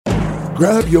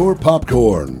Grab your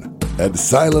popcorn and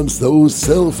silence those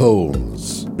cell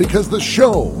phones because the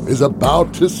show is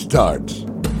about to start.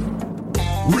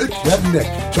 Rick and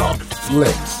Nick Talk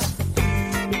Flicks.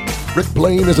 Rick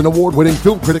Blaine is an award-winning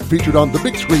film critic featured on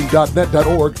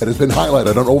thebigscreen.net.org and has been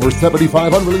highlighted on over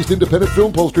 75 unreleased independent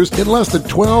film posters in less than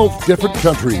 12 different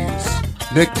countries.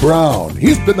 Nick Brown.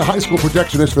 He's been the high school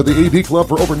projectionist for the AV Club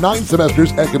for over 9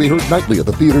 semesters and can be heard nightly at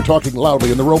the theater talking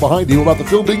loudly in the row behind you about the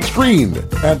film being screened.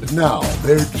 And now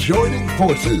they're joining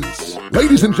forces.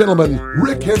 Ladies and gentlemen,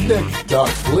 Rick and Nick Talk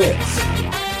Flicks.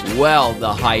 Well,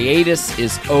 the hiatus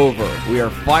is over. We are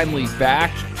finally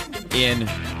back in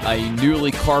a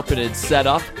newly carpeted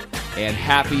setup and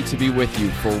happy to be with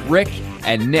you for Rick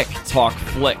and Nick Talk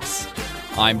Flicks.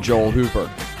 I'm Joel Hooper.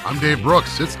 I'm Dave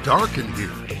Brooks. It's dark in here.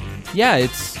 Yeah,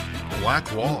 it's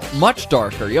black walls. Much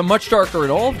darker. Yeah, much darker in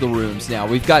all of the rooms now.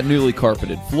 We've got newly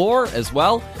carpeted floor as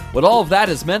well. What all of that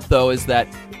has meant, though, is that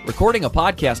recording a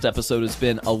podcast episode has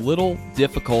been a little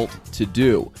difficult to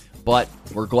do. But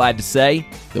we're glad to say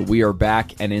that we are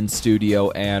back and in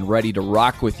studio and ready to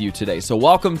rock with you today. So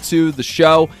welcome to the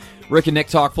show. Rick and Nick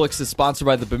Talk Flicks is sponsored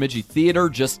by the Bemidji Theater,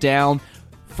 just down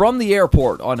from the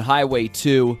airport on Highway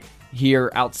 2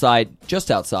 here just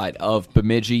outside of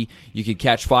Bemidji. You can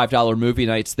catch $5 movie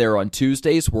nights there on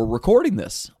Tuesdays. We're recording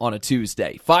this on a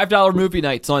Tuesday. $5 movie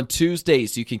nights on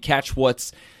Tuesdays. You can catch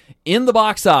what's in the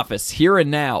box office here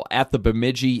and now at the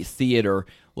Bemidji Theater,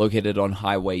 located on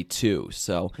Highway 2.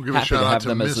 So we'll give a shout out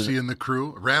to Missy and the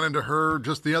crew. Ran into her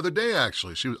just the other day,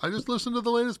 actually. I just listened to the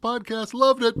latest podcast,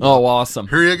 loved it. Oh, awesome.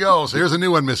 Here you go. So here's a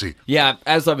new one, Missy. Yeah,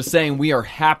 as I was saying, we are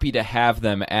happy to have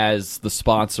them as the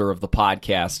sponsor of the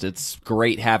podcast. It's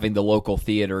great having the local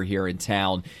theater here in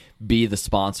town be the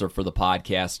sponsor for the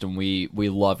podcast, and we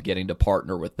love getting to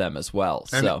partner with them as well.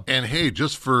 And hey,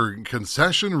 just for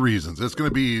concession reasons, it's going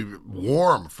to be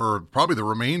warm for probably the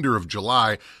remainder of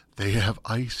July. They have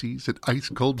ices and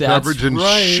ice-cold beverage and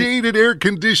shaded air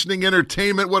conditioning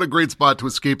entertainment. What a great spot to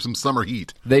escape some summer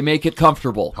heat. They make it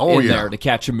comfortable there to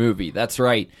catch a movie. That's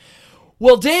right.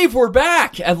 Well, Dave, we're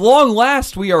back. At long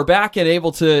last, we are back and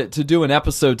able to do an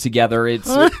episode together.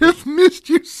 I have missed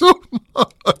you so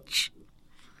much.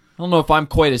 I don't know if I'm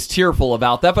quite as tearful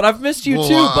about that, but I've missed you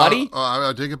too, buddy.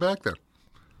 I'll take it back then.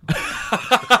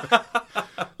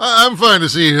 I'm fine to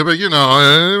see you, but,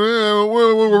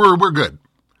 we're good.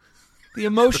 The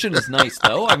emotion is nice,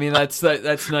 though. I mean, that's nice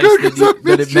that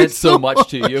it meant so much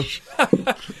to you.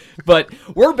 But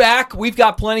we're back. We've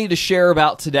got plenty to share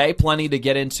about today, plenty to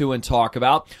get into and talk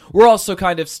about. We're also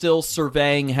kind of still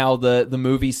surveying how the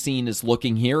movie scene is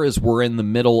looking here as we're in the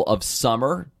middle of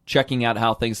summer, checking out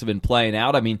how things have been playing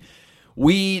out. I mean,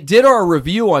 we did our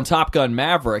review on Top Gun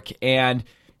Maverick, and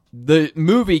the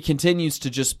movie continues to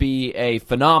just be a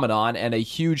phenomenon and a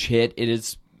huge hit. It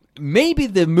is maybe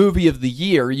the movie of the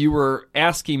year. You were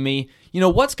asking me,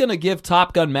 what's going to give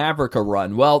Top Gun Maverick a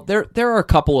run? Well, there are a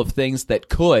couple of things that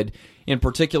could. In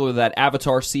particular, that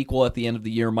Avatar sequel at the end of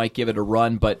the year might give it a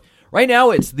run, but right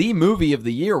now it's the movie of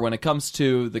the year when it comes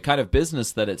to the kind of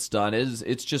business that it's done.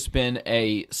 It's just been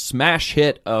a smash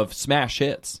hit of smash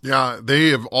hits. Yeah, they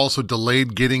have also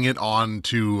delayed getting it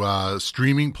onto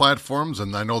streaming platforms,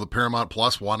 and I know the Paramount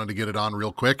Plus wanted to get it on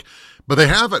real quick. But they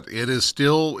haven't. It is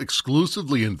still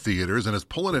exclusively in theaters and is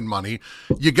pulling in money.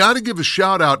 You got to give a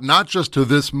shout out not just to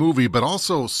this movie, but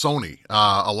also Sony.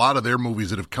 A lot of their movies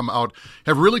that have come out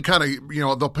have really kind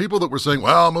of, the people that were saying,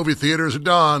 well, movie theaters are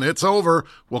done, it's over.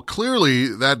 Well, clearly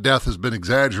that death has been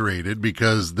exaggerated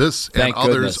because this and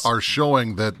others are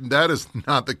showing that is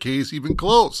not the case even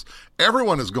close.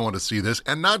 Everyone is going to see this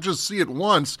and not just see it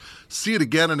once, see it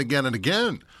again and again and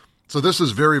again. So this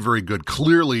is very, very good.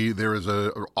 Clearly, there is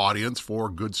an audience for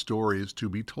good stories to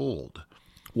be told.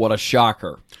 What a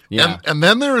shocker. Yeah. And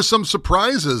then there are some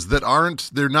surprises that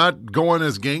they're not going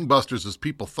as gangbusters as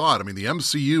people thought. I mean, the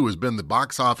MCU has been the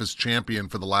box office champion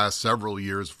for the last several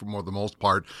years, for the most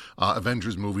part,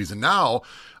 Avengers movies. And now,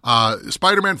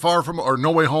 Spider-Man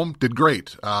No Way Home did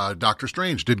great. Doctor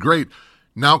Strange did great.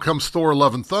 Now comes Thor: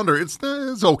 Love and Thunder. It's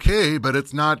okay, but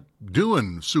it's not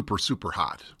doing super, super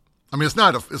hot. I mean, it's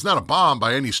not a bomb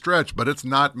by any stretch, but it's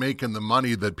not making the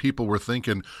money that people were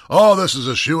thinking, oh, this is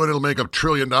a shoe and it'll make $1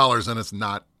 trillion, and it's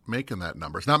not making that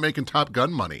number. It's not making Top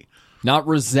Gun money. Not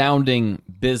resounding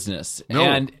business. No.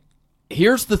 And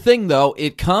here's the thing, though.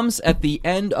 It comes at the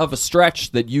end of a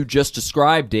stretch that you just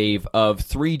described, Dave, of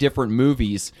 3 different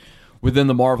movies within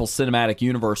the Marvel Cinematic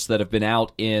Universe that have been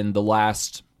out in the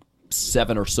last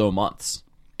 7 or so months.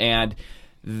 And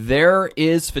there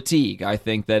is fatigue, I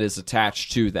think, that is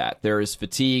attached to that. There is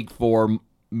fatigue for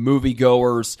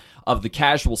moviegoers of the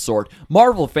casual sort,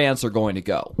 Marvel fans are going to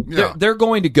go. Yeah. They're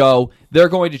going to go. They're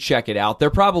going to check it out. They're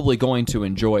probably going to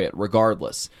enjoy it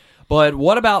regardless. But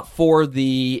what about for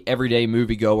the everyday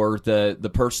moviegoer, the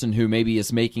person who maybe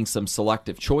is making some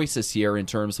selective choices here in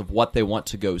terms of what they want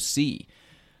to go see?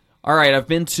 All right, I've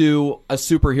been to a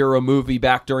superhero movie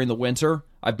back during the winter.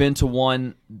 I've been to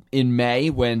one in May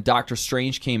when Doctor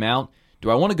Strange came out. Do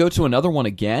I want to go to another one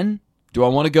again? Do I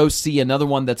want to go see another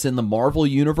one that's in the Marvel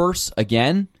Universe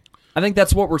again? I think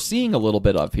that's what we're seeing a little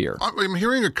bit of here. I'm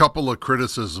hearing a couple of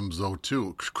criticisms, though,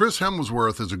 too. Chris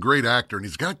Hemsworth is a great actor, and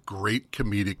he's got great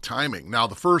comedic timing. Now,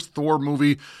 the first Thor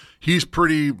movie, he's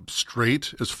pretty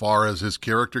straight as far as his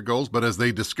character goes, but as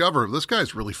they discover, this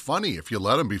guy's really funny if you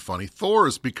let him be funny. Thor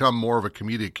has become more of a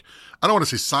comedic, I don't want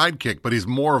to say sidekick, but he's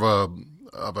more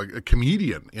of a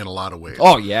comedian in a lot of ways.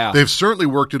 Oh, yeah. They've certainly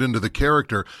worked it into the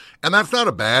character, and that's not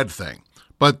a bad thing.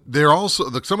 But they're also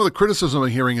some of the criticism I'm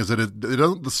hearing is that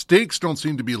the stakes don't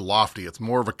seem to be lofty. It's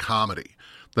more of a comedy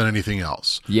than anything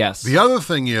else. Yes. The other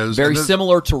thing is very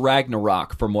similar to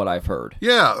Ragnarok, from what I've heard.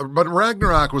 Yeah, but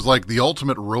Ragnarok was like the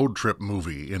ultimate road trip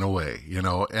movie in a way,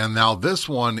 and now this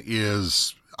one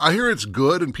is. I hear it's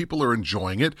good and people are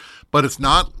enjoying it, but it's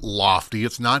not lofty,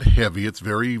 it's not heavy, it's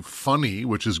very funny,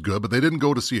 which is good, but they didn't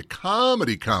go to see a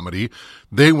comedy.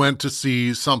 They went to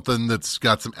see something that's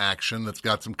got some action, that's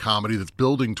got some comedy, that's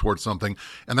building towards something,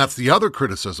 and that's the other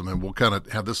criticism, and we'll kind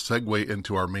of have this segue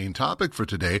into our main topic for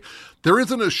today. There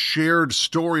isn't a shared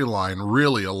storyline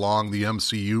really along the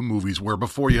MCU movies where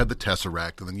before you had the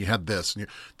Tesseract and then you had this. And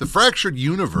the fractured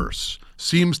universe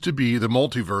seems to be the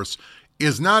multiverse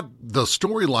is not the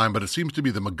storyline, but it seems to be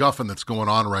the MacGuffin that's going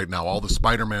on right now. All the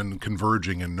Spider-Man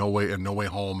converging in No Way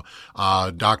Home.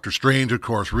 Doctor Strange, of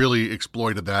course, really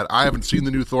exploited that. I haven't seen the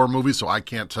new Thor movie, so I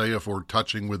can't tell you if we're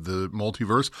touching with the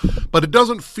multiverse. But it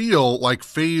doesn't feel like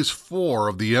Phase 4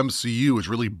 of the MCU is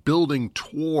really building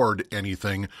toward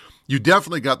anything. You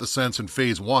definitely got the sense in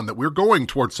Phase 1 that we're going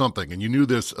towards something, and you knew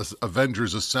this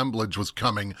Avengers assemblage was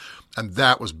coming, and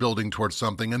that was building towards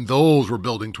something, and those were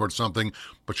building towards something,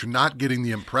 but you're not getting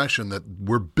the impression that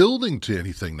we're building to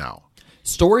anything now.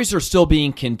 Stories are still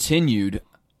being continued.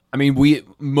 I mean, we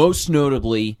most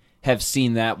notably have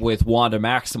seen that with Wanda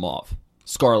Maximoff,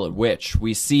 Scarlet Witch.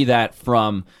 We see that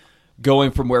from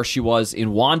going from where she was in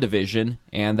WandaVision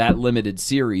and that limited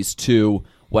series to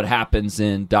what happens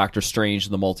in Doctor Strange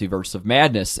and the Multiverse of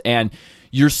Madness. And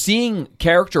you're seeing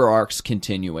character arcs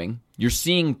continuing. You're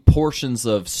seeing portions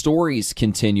of stories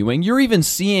continuing. You're even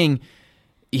seeing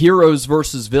heroes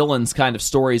versus villains kind of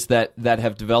stories that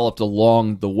have developed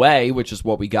along the way, which is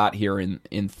what we got here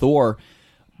in Thor.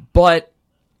 But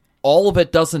all of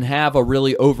it doesn't have a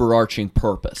really overarching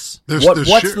purpose.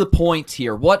 What's the point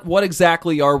here? What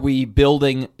exactly are we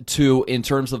building to in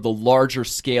terms of the larger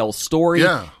scale story?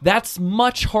 Yeah. That's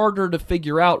much harder to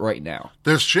figure out right now.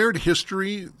 There's shared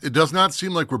history. It does not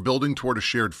seem like we're building toward a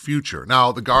shared future.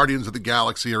 Now, the Guardians of the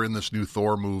Galaxy are in this new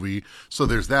Thor movie, so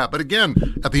there's that. But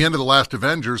again, at the end of the last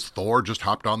Avengers, Thor just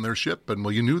hopped on their ship, and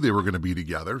well, you knew they were going to be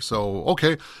together, so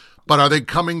okay. But are they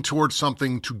coming towards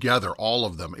something together? All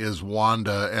of them is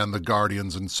Wanda and the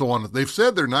Guardians and so on. They've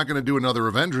said they're not going to do another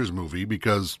Avengers movie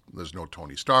because there's no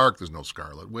Tony Stark, there's no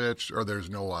Scarlet Witch, or there's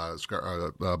no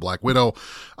Black Widow,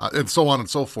 and so on and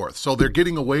so forth. So they're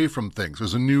getting away from things.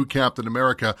 There's a new Captain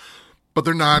America, but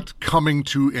they're not coming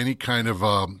to any kind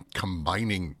of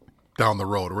combining down the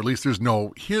road, or at least there's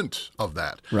no hint of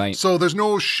that. Right. So there's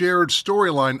no shared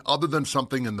storyline other than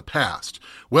something in the past.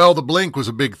 Well, the Blink was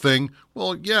a big thing.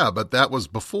 Well, yeah, but that was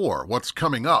before. What's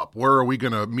coming up? Where are we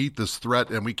going to meet this threat?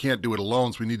 And we can't do it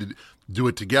alone, so we need to do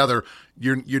it together.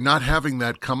 You're not having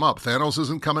that come up. Thanos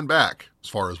isn't coming back, as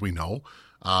far as we know.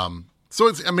 So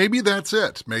maybe that's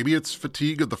it. Maybe it's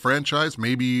fatigue of the franchise.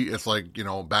 Maybe it's like,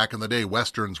 back in the day,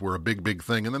 Westerns were a big, big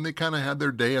thing, and then they kind of had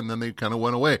their day, and then they kind of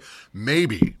went away.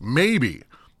 Maybe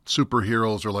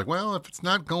superheroes are like, well, if it's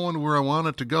not going where I want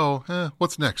it to go,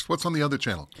 what's next? What's on the other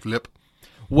channel? Flip.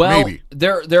 Well, Maybe.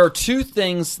 There are two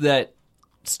things that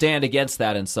stand against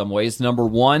that in some ways. Number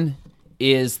one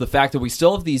is the fact that we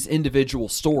still have these individual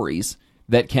stories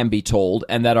that can be told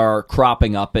and that are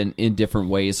cropping up in different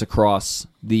ways across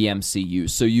the MCU.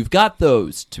 So you've got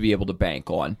those to be able to bank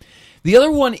on. The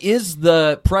other one is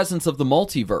the presence of the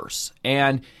multiverse.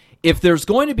 And if there's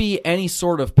going to be any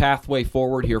sort of pathway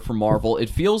forward here for Marvel, it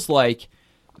feels like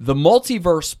the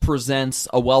multiverse presents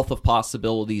a wealth of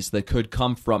possibilities that could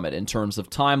come from it in terms of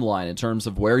timeline, in terms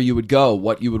of where you would go,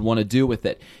 what you would want to do with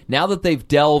it. Now that they've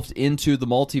delved into the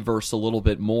multiverse a little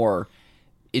bit more,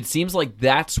 it seems like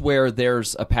that's where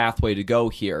there's a pathway to go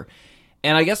here.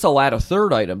 And I guess I'll add a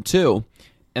third item, too.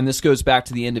 and this goes back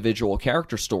to the individual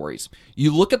character stories,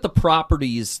 you look at the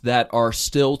properties that are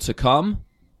still to come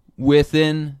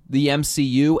within the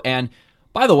MCU. And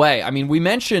by the way, I mean, we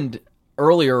mentioned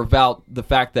earlier about the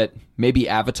fact that maybe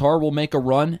Avatar will make a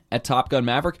run at Top Gun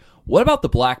Maverick. What about the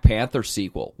Black Panther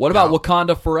sequel? What about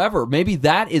Wakanda Forever? Maybe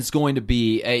that is going to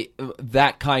be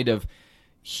that kind of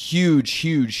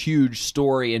huge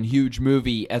story and huge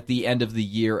movie at the end of the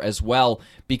year as well,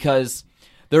 because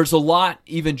there's a lot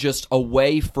even just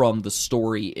away from the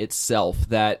story itself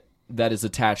that is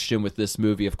attached in with this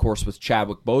movie, of course, with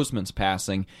Chadwick Boseman's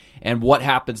passing. And what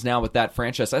happens now with that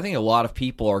franchise, I think a lot of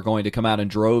people are going to come out in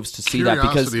droves to see that.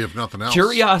 Curiosity, if nothing else.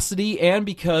 Curiosity, and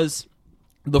because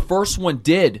the first one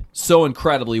did so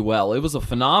incredibly well. It was a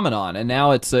phenomenon, and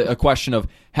now it's a question of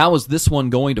how is this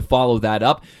one going to follow that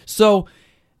up? So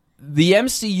the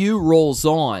MCU rolls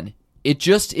on. It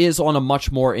just is on a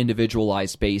much more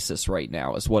individualized basis right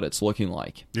now, is what it's looking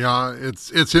like. Yeah,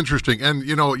 it's interesting. And,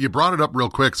 you brought it up real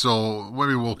quick, so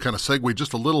maybe we'll kind of segue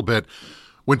just a little bit.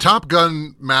 When Top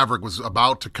Gun Maverick was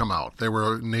about to come out, they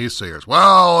were naysayers.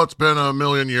 Well, it's been a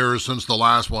million years since the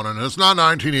last one, and it's not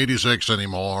 1986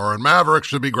 anymore, and Maverick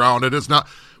should be grounded. It's not.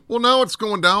 Well, now it's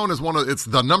going down as it's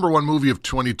the number one movie of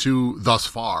 22 thus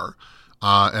far.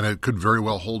 And it could very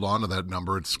well hold on to that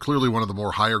number. It's clearly one of the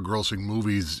more higher-grossing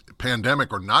movies,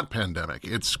 pandemic or not pandemic.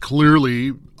 It's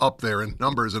clearly up there in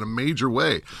numbers in a major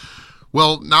way.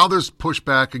 Well, now there's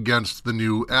pushback against the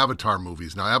new Avatar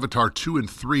movies. Now, Avatar 2 and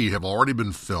 3 have already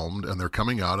been filmed, and they're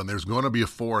coming out, and there's going to be a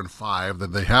 4 and 5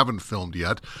 that they haven't filmed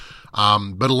yet.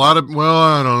 But a lot of,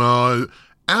 I don't know.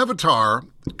 Avatar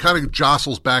kind of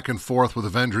jostles back and forth with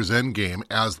Avengers Endgame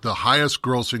as the highest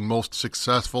grossing, most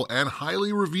successful, and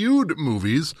highly reviewed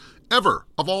movies ever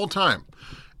of all time.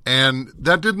 And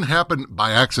that didn't happen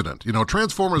by accident.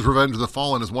 Transformers Revenge of the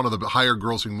Fallen is one of the higher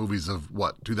grossing movies of,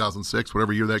 2006,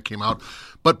 whatever year that came out.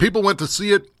 But people went to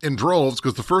see it in droves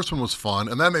because the first one was fun,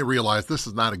 and then they realized this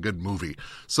is not a good movie.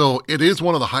 So it is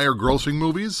one of the higher grossing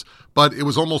movies, but it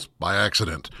was almost by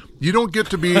accident. You don't get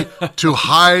to be to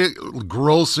high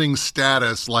grossing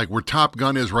status like where Top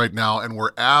Gun is right now and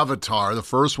where Avatar, the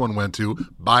first one, went to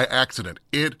by accident.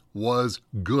 It was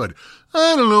good.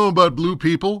 I don't know about blue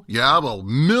people. Yeah, well,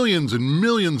 millions and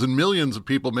millions and millions of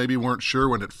people maybe weren't sure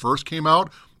when it first came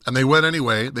out, and they went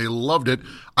anyway. They loved it.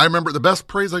 I remember the best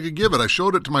praise I could give it. I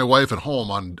showed it to my wife at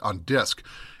home on disc,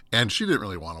 and she didn't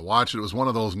really want to watch it. It was one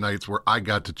of those nights where I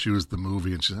got to choose the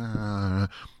movie, and she said,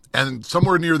 And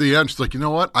somewhere near the end, she's like, you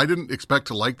know what? I didn't expect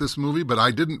to like this movie, but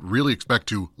I didn't really expect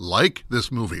to like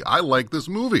this movie. I like this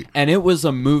movie. And it was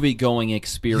a movie-going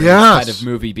experience kind of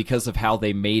movie because of how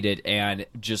they made it, and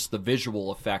just the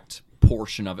visual effect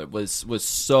portion of it was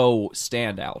so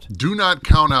standout. Do not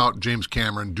count out James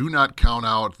Cameron. Do not count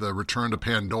out the Return to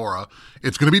Pandora.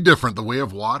 It's going to be different. The Way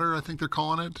of Water, I think they're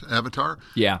calling it, Avatar.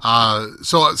 Yeah.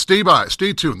 So stay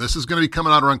tuned. This is going to be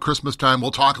coming out around Christmas time.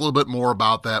 We'll talk a little bit more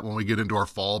about that when we get into our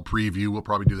fall preview. We'll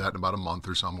probably do that in about a month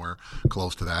or somewhere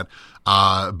close to that.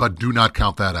 But do not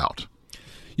count that out.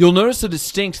 You'll notice a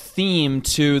distinct theme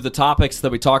to the topics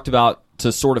that we talked about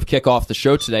to sort of kick off the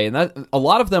show today, and that a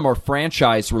lot of them are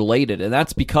franchise related, and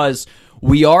that's because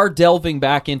we are delving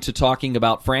back into talking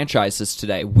about franchises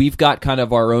today. We've got kind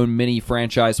of our own mini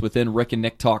franchise within Rick and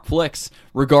Nick Talk Flicks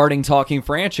regarding talking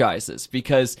franchises,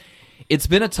 because it's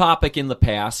been a topic in the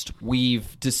past.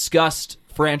 We've discussed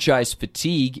franchise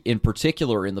fatigue in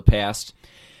particular in the past.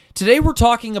 Today we're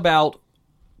talking about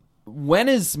when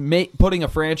is putting a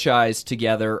franchise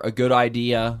together a good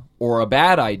idea or a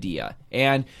bad idea,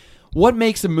 and what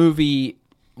makes a movie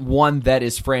one that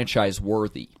is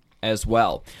franchise-worthy as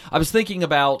well. I was thinking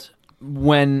about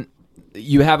when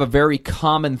you have a very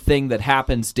common thing that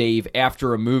happens, Dave,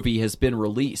 after a movie has been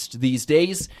released. These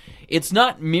days, it's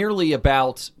not merely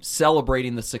about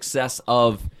celebrating the success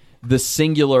of the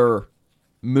singular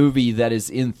movie that is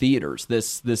in theaters,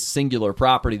 this singular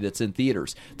property that's in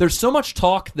theaters. There's so much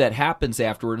talk that happens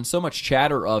afterward and so much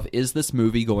chatter of, is this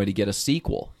movie going to get a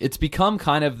sequel? It's become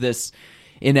kind of this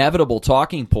inevitable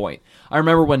talking point. I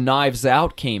remember when Knives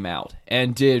Out came out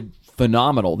and did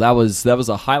phenomenal. That was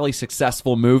a highly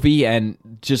successful movie, and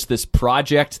just this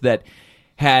project that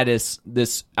had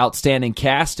this outstanding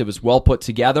cast. It was well put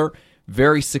together,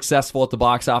 very successful at the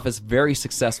box office, very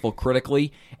successful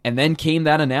critically, and then came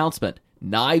that announcement.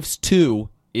 Knives 2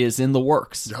 is in the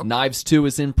works. Yep. Knives 2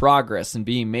 is in progress and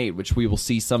being made, which we will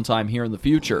see sometime here in the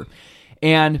future.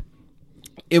 And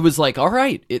it was like, all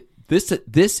right,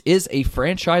 This is a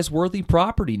franchise-worthy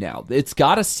property now. It's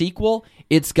got a sequel.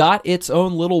 It's got its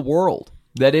own little world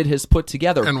that it has put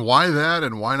together. And why that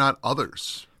and why not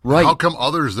others? Right. How come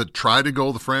others that try to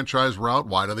go the franchise route,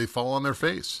 why do they fall on their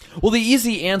face? Well, the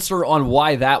easy answer on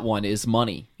why that one is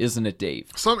money, isn't it, Dave?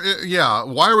 Yeah.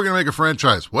 Why are we going to make a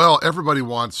franchise? Well, everybody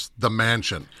wants the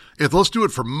mansion. Let's do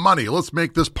it for money. Let's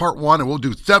make this part 1 and we'll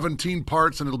do 17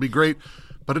 parts and it'll be great.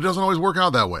 But it doesn't always work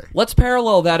out that way. Let's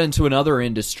parallel that into another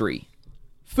industry.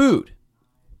 Food.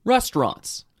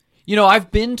 Restaurants. I've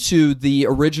been to the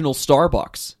original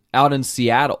Starbucks out in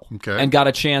Seattle and got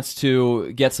a chance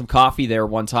to get some coffee there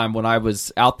one time when I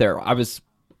was out there. I was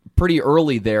pretty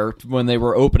early there when they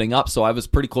were opening up, so I was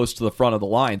pretty close to the front of the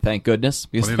line, thank goodness,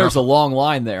 because there's a long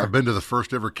line there. I've been to the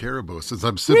first ever Caribou since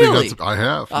I'm sipping. Really? I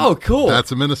have. Oh, cool.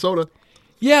 That's in Minnesota.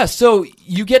 Yeah, so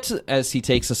you get to, as he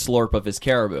takes a slurp of his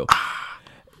Caribou,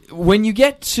 when you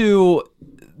get to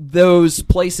those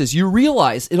places, you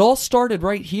realize it all started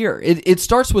right here. It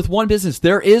starts with one business.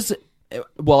 There is...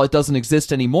 Well, it doesn't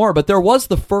exist anymore, but there was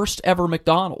the first ever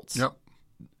McDonald's. Yep.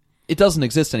 It doesn't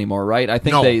exist anymore, right? I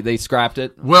think they scrapped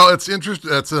it. Well, it's interesting.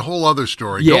 That's a whole other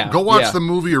story. Yeah, go watch the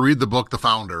movie or read the book, The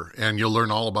Founder, and you'll learn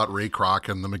all about Ray Kroc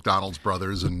and the McDonald's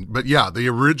brothers. But yeah, the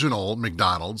original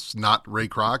McDonald's, not Ray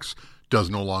Kroc's, does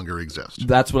no longer exist.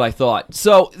 That's what I thought.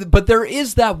 So, but there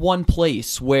is that one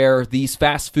place where these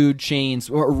fast food chains,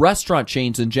 or restaurant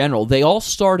chains in general, they all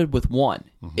started with one.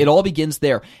 Mm-hmm. It all begins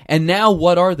there. And now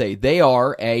what are they? They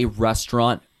are a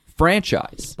restaurant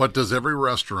franchise. But does every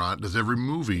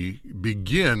movie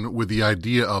begin with the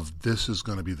idea of this is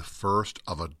going to be the first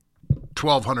of a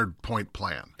 1,200-point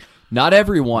plan? Not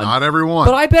everyone. Not everyone.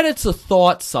 But I bet it's a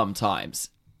thought sometimes.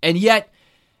 And yet,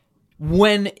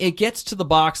 when it gets to the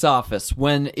box office,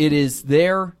 when it is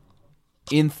there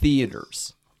in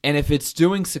theaters, and if it's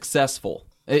doing successful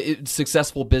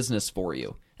business for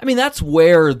you, I mean, that's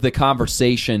where the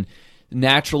conversation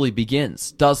naturally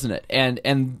begins, doesn't it?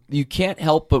 And you can't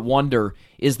help but wonder,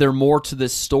 is there more to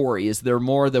this story? Is there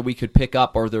more that we could pick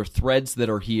up? Are there threads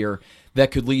that are here that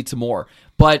could lead to more?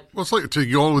 But well, it's like to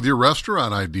go with your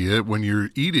restaurant idea. When you're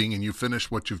eating and you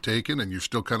finish what you've taken and you're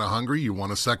still kind of hungry, you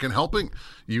want a second helping.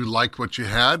 You like what you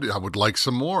had. I would like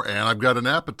some more, and I've got an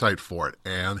appetite for it.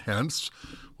 And hence,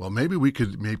 well, maybe we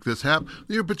could make this happen.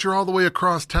 Yeah, but you're all the way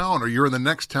across town, or you're in the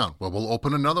next town. Well, we'll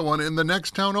open another one in the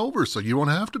next town over, so you won't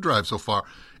have to drive so far.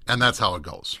 And that's how it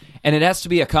goes. And it has to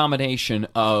be a combination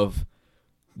of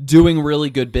doing really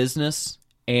good business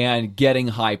and getting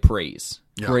high praise,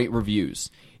 great reviews.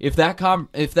 If that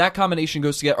combination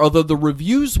goes together, although the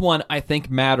reviews one I think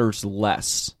matters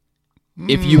less.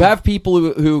 If you have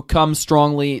people who come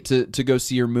strongly to go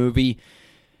see your movie,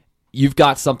 you've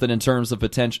got something in terms of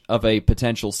a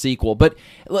potential sequel. But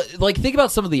like, think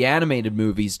about some of the animated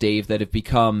movies, Dave, that have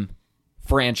become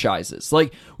franchises.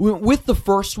 Like with the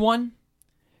first one,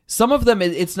 some of them,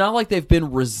 it's not like they've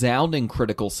been resounding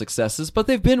critical successes, but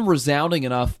they've been resounding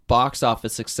enough box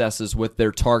office successes with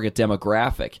their target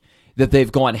demographic that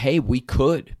they've gone, hey, we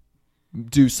could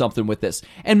do something with this.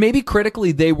 And maybe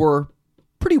critically they were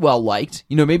pretty well liked.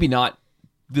 Maybe not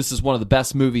this is one of the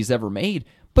best movies ever made,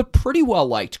 but pretty well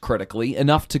liked critically,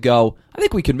 enough to go, I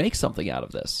think we could make something out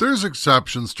of this. There's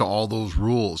exceptions to all those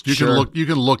rules. You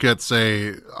can look at,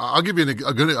 say, I'll give you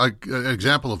an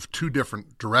example of two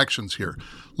different directions here.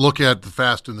 Look at the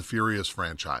Fast and the Furious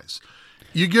franchise.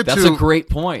 That's a great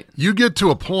point. You get to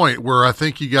a point where I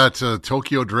think you got to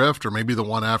Tokyo Drift or maybe the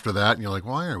one after that, and you're like,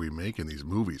 why are we making these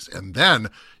movies? And then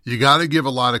you got to give a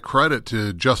lot of credit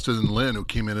to Justin Lin, who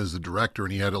came in as the director,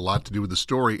 and he had a lot to do with the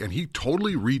story, and he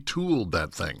totally retooled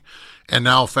that thing. And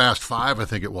now Fast 5, I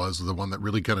think it was, the one that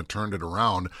really kind of turned it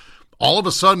around. All of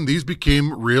a sudden, these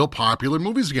became real popular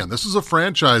movies again. This is a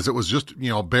franchise that was just,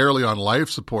 barely on life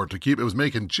support to keep. It was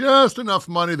making just enough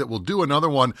money that we'll do another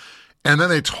one. And then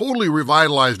they totally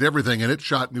revitalized everything, and it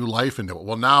shot new life into it.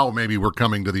 Well, now maybe we're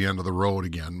coming to the end of the road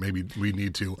again. Maybe we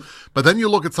need to. But then you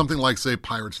look at something like, say,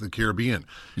 Pirates of the Caribbean.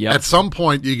 Yep. At some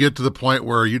point, you get to the point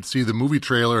where you'd see the movie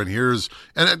trailer, and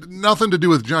and nothing to do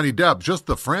with Johnny Depp, just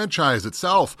the franchise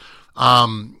itself. I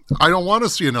don't want to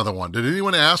see another one. Did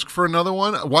anyone ask for another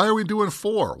one? Why are we doing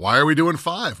 4? Why are we doing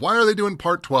 5? Why are they doing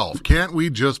part 12? Can't we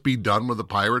just be done with the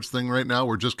Pirates thing right now?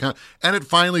 We're just and it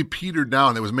finally petered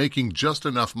down. It was making just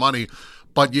enough money,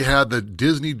 but you had the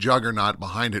Disney juggernaut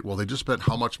behind it. Well, they just spent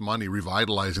how much money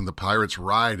revitalizing the Pirates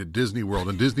ride at Disney World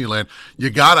and Disneyland. You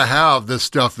got to have this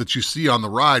stuff that you see on the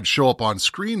ride show up on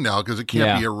screen now because it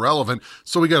can't be irrelevant.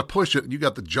 So we got to push it. You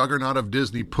got the juggernaut of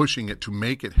Disney pushing it to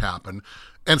make it happen.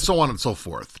 And so on and so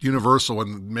forth. Universal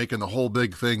and making the whole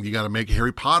big thing, you got to make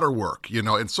Harry Potter work,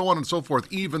 and so on and so forth,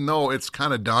 even though it's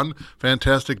kind of done.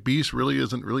 Fantastic Beasts really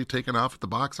isn't really taken off at the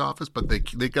box office, but they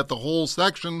got the whole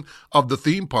section of the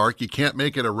theme park. You can't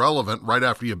make it irrelevant right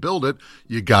after you build it.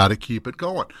 You got to keep it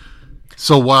going.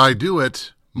 So why do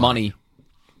it? Money.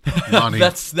 Money.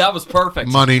 That was perfect.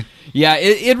 Money. Yeah,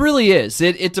 it really is.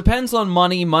 It depends on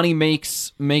money. Money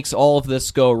makes all of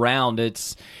this go around.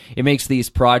 It makes these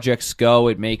projects go.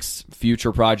 It makes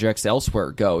future projects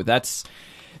elsewhere go. That's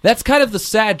kind of the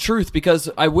sad truth, because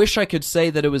I wish I could say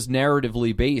that it was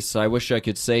narratively based. I wish I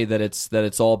could say that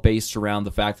it's all based around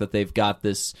the fact that they've got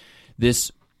this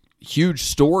huge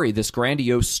story, this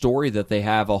grandiose story that they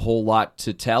have a whole lot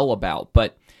to tell about,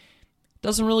 but it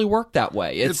doesn't really work that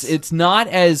way. It's not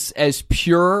as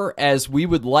pure as we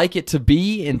would like it to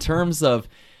be, in terms of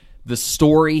the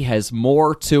story has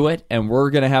more to it, and we're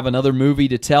going to have another movie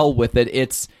to tell with it.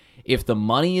 It's, if the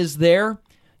money is there,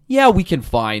 yeah, we can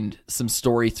find some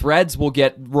story threads. We'll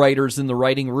get writers in the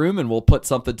writing room and we'll put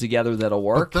something together that'll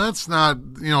work. But that's not,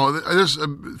 there's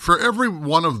for every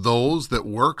one of those that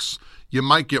works, you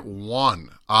might get one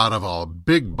out of a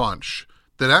big bunch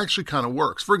that actually kind of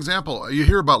works. For example, you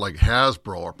hear about like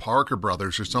Hasbro or Parker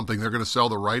Brothers or something. They're going to sell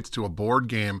the rights to a board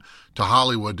game to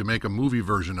Hollywood to make a movie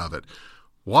version of it.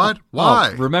 What?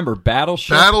 Why? Remember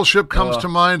Battleship? Battleship comes to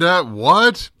mind.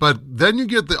 What? But then you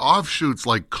get the offshoots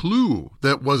like Clue.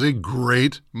 That was a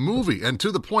great movie. And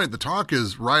to the point, the talk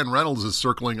is Ryan Reynolds is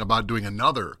circling about doing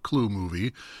another Clue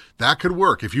movie. That could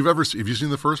work. Have you seen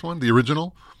the first one, the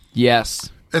original? Yes.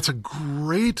 It's a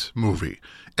great movie.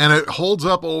 And it holds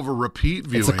up over repeat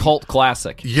viewing. It's a cult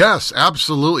classic. Yes,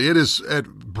 absolutely. It is at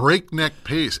breakneck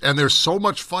pace. And there's so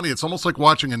much funny. It's almost like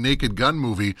watching a Naked Gun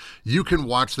movie. You can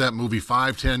watch that movie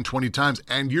 5, 10, 20 times,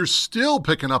 and you're still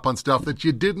picking up on stuff that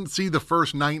you didn't see the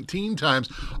first 19 times.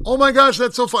 Oh my gosh,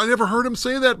 that's so fun. I never heard him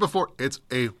say that before. It's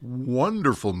a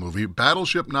wonderful movie.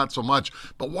 Battleship, not so much.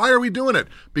 But why are we doing it?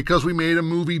 Because we made a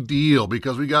movie deal,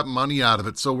 because we got money out of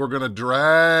it. So we're going to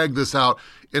drag this out.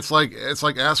 It's like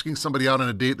asking somebody out on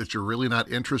a date that you're really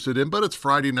not interested in, but it's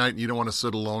Friday night and you don't want to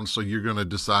sit alone, so you're going to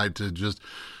decide to just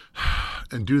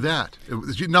and do that.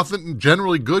 Nothing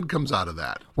generally good comes out of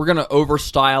that. We're going to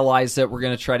over-stylize it. We're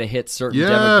going to try to hit certain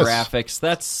demographics.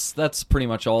 That's pretty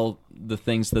much all the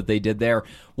things that they did there.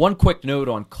 One quick note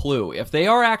on Clue. If they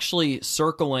are actually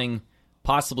circling,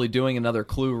 possibly doing another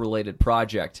Clue-related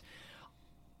project,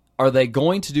 are they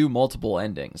going to do multiple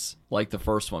endings like the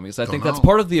first one? Because I think that's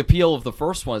part of the appeal of the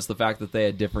first one, is the fact that they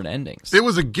had different endings. It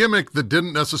was a gimmick that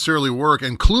didn't necessarily work,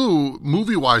 and Clue,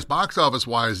 movie-wise, box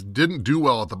office-wise, didn't do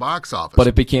well at the box office. But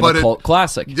it became a cult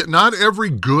classic. Not every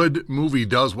good movie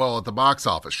does well at the box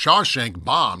office. Shawshank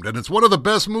bombed, and it's one of the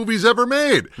best movies ever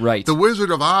made. Right. The Wizard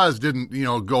of Oz didn't,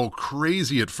 go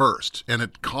crazy at first, and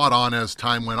it caught on as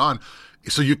time went on.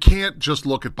 So you can't just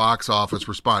look at box office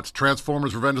response.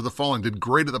 Transformers Revenge of the Fallen did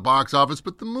great at the box office,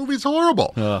 but the movie's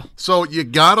horrible. So you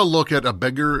got to look at a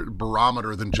bigger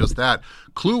barometer than just that.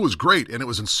 Clue was great, and it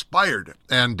was inspired.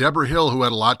 And Deborah Hill, who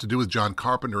had a lot to do with John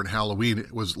Carpenter and Halloween,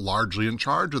 was largely in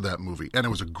charge of that movie. And it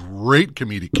was a great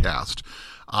comedic cast.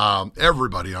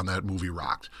 Everybody on that movie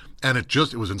rocked. And it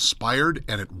was inspired,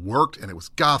 and it worked, and it was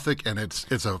gothic, and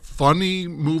it's a funny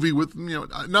movie with,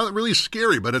 not really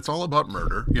scary, but it's all about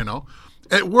murder,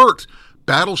 It worked.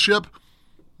 Battleship,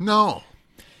 no.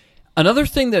 Another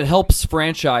thing that helps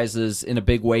franchises in a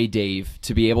big way, Dave,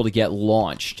 to be able to get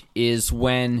launched is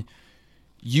when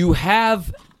you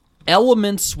have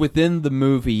elements within the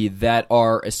movie that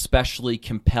are especially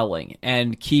compelling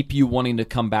and keep you wanting to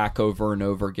come back over and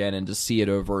over again and to see it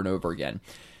over and over again.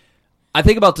 I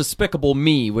think about Despicable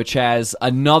Me, which has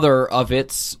another of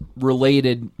its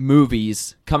related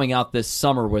movies coming out this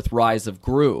summer with Rise of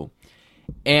Gru.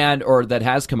 Or that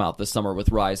has come out this summer with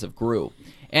Rise of Gru.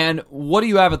 And what do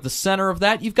you have at the center of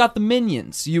that? You've got the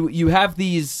Minions. You have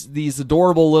these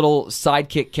adorable little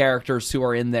sidekick characters who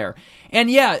are in there. And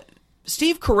yeah,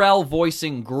 Steve Carell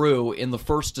voicing Gru in the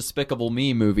first Despicable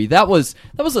Me movie, that was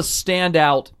a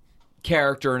standout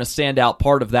character and a standout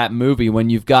part of that movie, when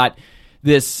you've got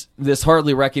this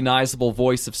hardly recognizable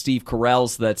voice of Steve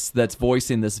Carell's that's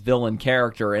voicing this villain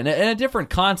character, and a different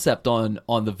concept on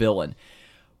the villain.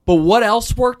 But what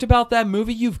else worked about that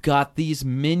movie? You've got these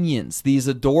minions, these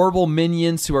adorable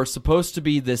minions who are supposed to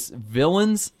be this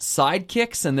villain's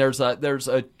sidekicks, and there's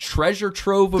a treasure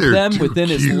trove of them within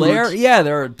his lair. Yeah,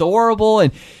 they're adorable,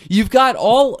 and you've got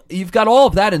all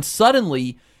of that, and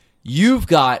suddenly you've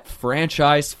got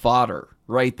franchise fodder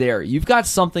right there. You've got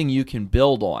something you can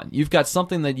build on. You've got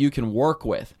something that you can work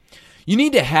with. You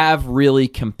need to have really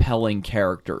compelling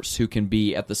characters who can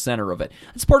be at the center of it.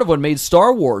 That's part of what made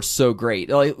Star Wars so great.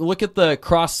 Like, look at the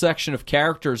cross-section of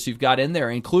characters you've got in there,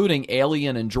 including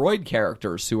alien and droid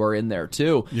characters who are in there,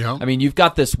 too. Yeah. I mean, you've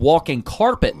got this walking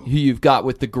carpet who you've got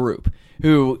with the group,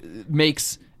 who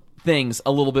makes things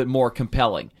a little bit more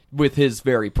compelling with his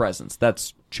very presence.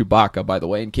 That's Chewbacca, by the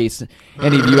way, in case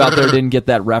any of you out there didn't get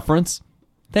that reference.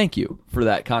 Thank you for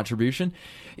that contribution.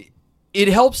 It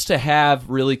helps to have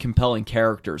really compelling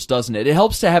characters, doesn't it? It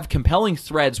helps to have compelling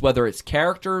threads, whether it's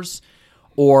characters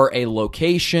or a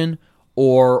location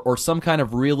or some kind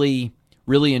of really,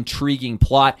 really intriguing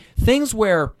plot. Things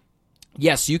where,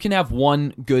 yes, you can have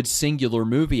one good singular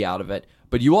movie out of it,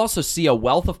 but you also see a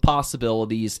wealth of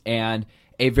possibilities and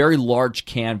a very large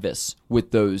canvas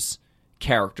with those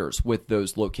characters, with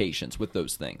those locations, with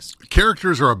those things.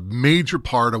 Characters are a major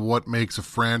part of what makes a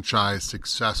franchise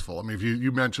successful. I mean, if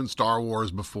you mentioned Star Wars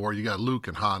before, you got Luke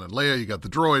and Han and Leia, you got the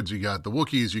droids, you got the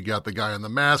Wookiees, you got the guy in the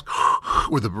mask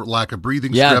with the lack of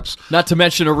breathing strips. Not to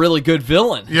mention a really good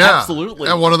villain. Yeah, absolutely.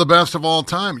 And one of the best of all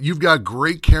time. You've got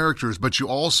great characters, but you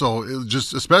also,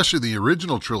 just especially the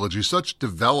original trilogy, such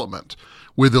development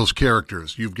with those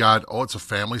characters. You've got, it's a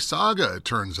family saga, it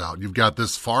turns out. You've got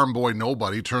this farm boy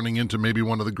nobody turning into maybe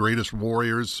one of the greatest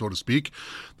warriors, so to speak,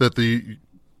 that the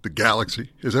galaxy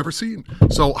has ever seen.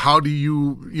 So how do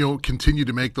you continue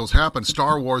to make those happen?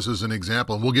 Star Wars is an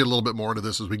example, and we'll get a little bit more into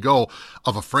this as we go,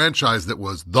 of a franchise that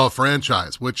was the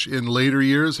franchise, which in later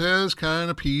years has kind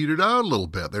of petered out a little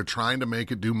bit. They're trying to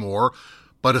make it do more,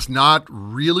 but it's not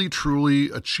really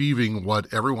truly achieving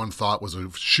what everyone thought was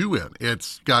a shoe-in.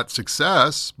 It's got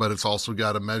success, but it's also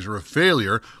got a measure of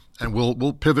failure, and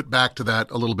we'll pivot back to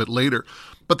that a little bit later.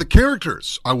 But the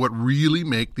characters are what really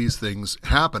make these things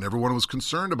happen. Everyone was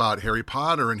concerned about Harry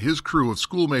Potter and his crew of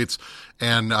schoolmates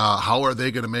and how are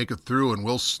they going to make it through, and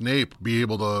will Snape be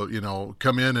able to,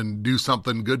 come in and do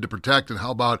something good to protect, and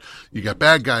how about you got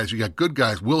bad guys, you got good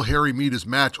guys, will Harry meet his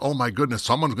match? Oh my goodness,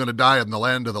 someone's going to die in the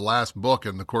land of the last book,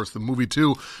 and of course the movie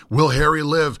too, will Harry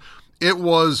live? It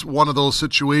was one of those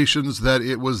situations that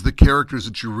it was the characters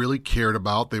that you really cared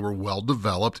about. They were well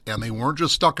developed, and they weren't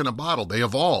just stuck in a bottle. They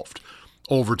evolved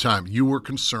over time. You were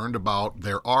concerned about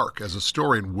their arc as a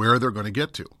story and where they're going to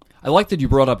get to. I like that you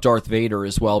brought up Darth Vader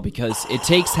as well, because it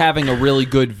takes having a really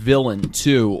good villain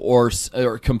too, or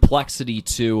complexity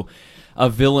to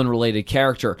a villain-related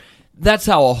character. That's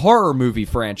how a horror movie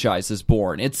franchise is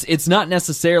born. It's not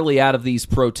necessarily out of these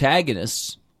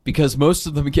protagonists, because most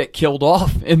of them get killed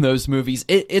off in those movies.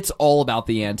 It's all about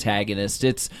the antagonist.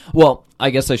 I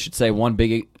guess I should say one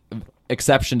big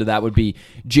exception to that would be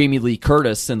Jamie Lee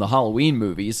Curtis in the Halloween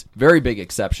movies. Very big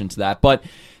exception to that. But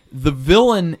the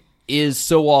villain is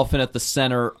so often at the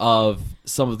center of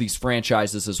some of these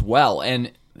franchises as well.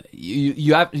 And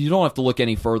you don't have to look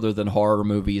any further than horror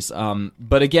movies.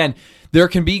 But again, there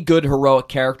can be good heroic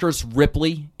characters.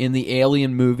 Ripley in the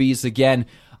Alien movies, again,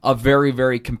 a very,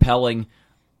 very compelling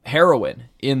heroine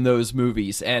in those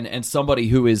movies, and somebody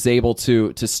who is able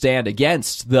to stand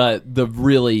against the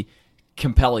really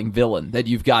compelling villain that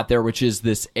you've got there, which is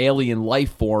this alien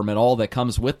life form and all that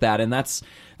comes with that. And that's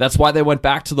why they went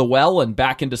back to the well and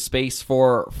back into space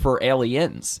for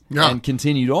Aliens, and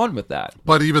continued on with that.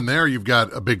 But even there, you've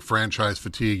got a big franchise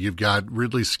fatigue. You've got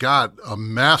Ridley Scott, a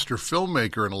master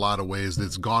filmmaker in a lot of ways,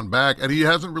 that's gone back, and he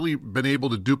hasn't really been able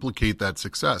to duplicate that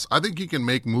success. I think he can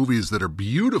make movies that are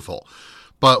beautiful,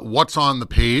 but what's on the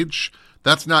page,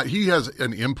 that's not, he has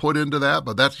an input into that,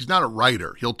 but he's not a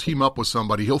writer. He'll team up with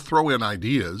somebody, he'll throw in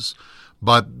ideas,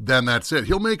 but then that's it.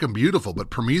 He'll make them beautiful.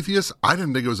 But Prometheus, I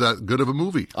didn't think it was that good of a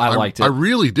movie. I liked it. I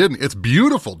really didn't. It's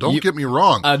beautiful. Don't get me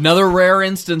wrong. Another rare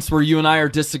instance where you and I are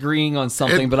disagreeing on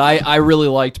something, but I really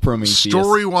liked Prometheus.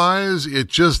 Story-wise,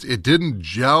 it didn't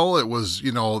gel. It was,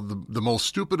 the most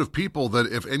stupid of people,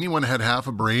 that if anyone had half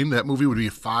a brain, that movie would be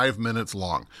 5 minutes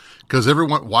long. Because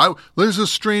there's a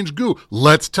strange goo.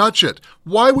 Let's touch it.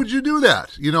 Why would you do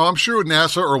that? I'm sure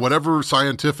NASA or whatever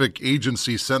scientific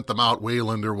agency sent them out,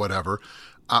 Wayland or whatever.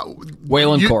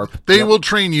 Wayland Corp. They will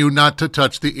train you not to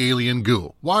touch the alien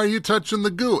goo. Why are you touching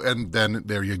the goo? And then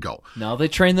there you go. No, they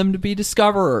trained them to be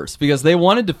discoverers because they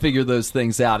wanted to figure those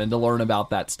things out and to learn about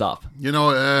that stuff.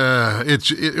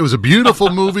 It was a beautiful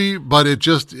movie, but it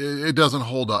doesn't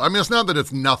hold up. I mean, it's not that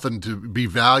it's nothing to be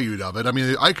valued of it. I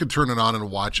mean, I could turn it on and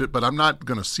watch it, but I'm not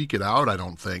going to seek it out, I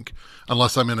don't think,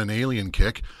 unless I'm in an alien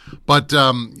kick. But,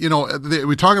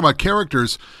 we talk about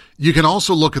characters. You can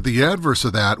also look at the adverse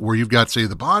of that, where you've got, say,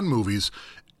 the Bond movies.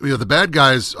 The bad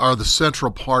guys are the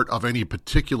central part of any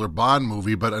particular Bond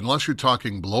movie, but unless you're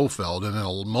talking Blofeld, and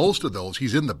in most of those,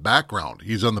 he's in the background.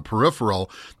 He's on the peripheral.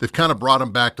 They've kind of brought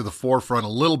him back to the forefront a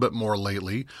little bit more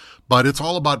lately, but it's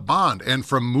all about Bond. And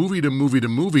from movie to movie to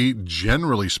movie,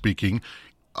 generally speaking,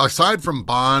 aside from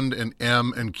Bond and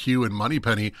M and Q and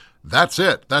Moneypenny, that's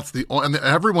it. And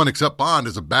everyone except Bond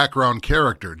is a background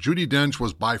character. Judi Dench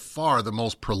was by far the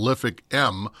most prolific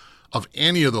M of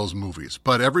any of those movies.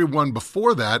 But everyone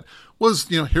before that was,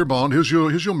 here, Bond, here's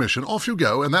your mission, off you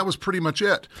go, and that was pretty much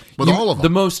it with all of them. The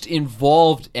most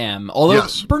involved M, although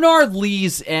Yes. Bernard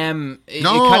Lee's M, it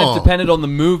kind of depended on the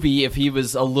movie if he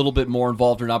was a little bit more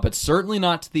involved or not, but certainly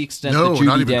not to the extent that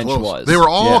Judi Dench was. They were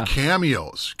all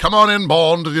cameos. Come on in,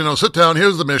 Bond, sit down,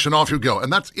 here's the mission, off you go.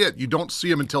 And that's it. You don't see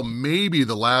him until maybe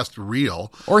the last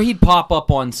reel. Or he'd pop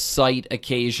up on site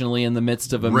occasionally in the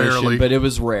midst of a mission, but it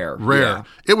was rare. Yeah.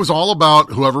 It was all about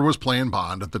whoever was playing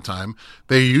Bond at the time.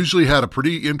 They usually had a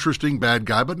pretty interesting bad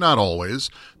guy, but not always.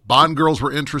 Bond girls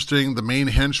were interesting. The main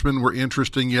henchmen were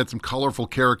interesting. You had some colorful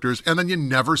characters, and then you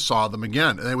never saw them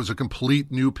again. And it was a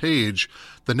complete new page,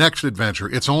 the next adventure.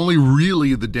 It's only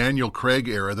really the Daniel Craig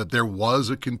era that there was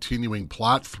a continuing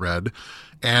plot thread.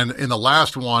 And in the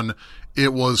last one,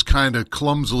 it was kind of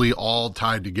clumsily all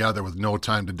tied together with No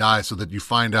Time to Die, so that you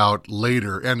find out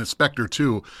later, and Spectre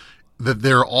too, that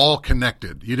they're all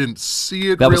connected. You didn't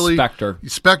see it that really. That was Spectre.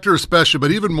 Spectre especially,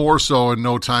 but even more so in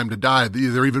No Time to Die.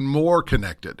 They're even more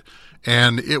connected.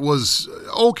 And it was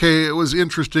okay. It was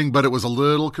interesting, but it was a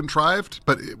little contrived,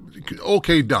 but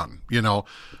okay done,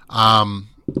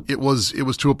 It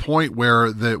was to a point where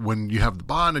when you have the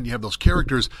Bond and you have those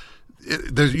characters,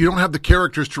 you don't have the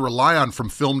characters to rely on from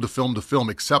film to film to film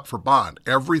except for Bond.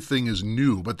 Everything is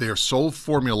new, but they are so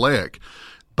formulaic.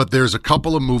 But there's a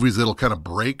couple of movies that'll kind of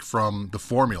break from the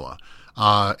formula.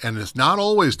 And it's not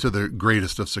always to the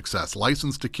greatest of success.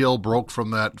 License to Kill broke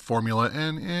from that formula,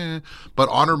 but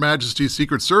Honor Majesty's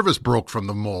Secret Service broke from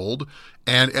the mold.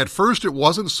 And at first, it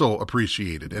wasn't so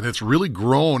appreciated, and it's really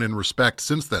grown in respect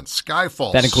since then.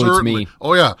 Skyfall, that includes me.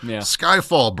 Oh yeah,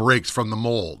 Skyfall breaks from the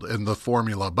mold and the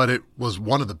formula, but it was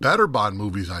one of the better Bond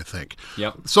movies, I think.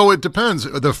 Yep. So it depends.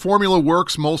 The formula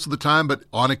works most of the time, but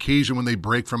on occasion, when they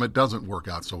break from it, doesn't work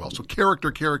out so well. So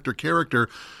character,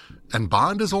 and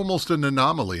Bond is almost an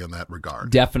anomaly in that regard.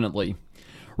 Definitely.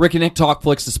 Rick and Nick Talk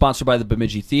Flicks is sponsored by the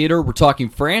Bemidji Theater. We're talking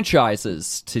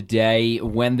franchises today,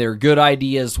 when they're good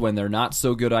ideas, when they're not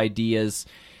so good ideas.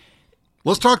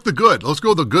 Let's talk the good. Let's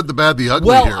go the good, the bad, the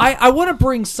ugly here. Well, I want to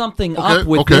bring something up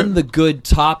within the good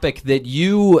topic that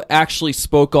you actually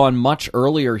spoke on much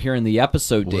earlier here in the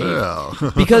episode, Dave.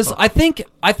 Well. Because I think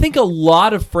a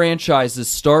lot of franchises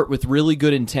start with really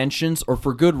good intentions or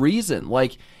for good reason.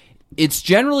 Like, it's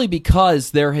generally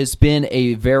because there has been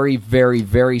a very, very,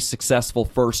 very successful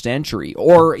first entry,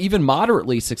 or even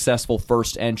moderately successful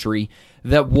first entry,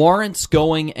 that warrants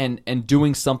going and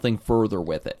doing something further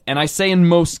with it. And I say in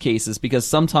most cases, because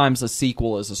sometimes a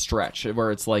sequel is a stretch, where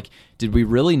it's like, did we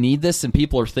really need this? And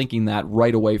people are thinking that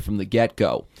right away from the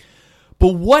get-go.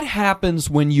 But what happens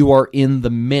when you are in the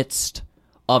midst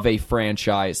of a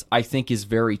franchise, I think, is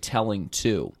very telling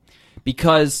too.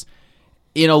 Because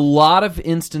in a lot of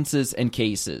instances and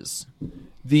cases,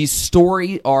 these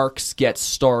story arcs get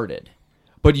started,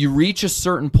 but you reach a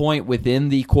certain point within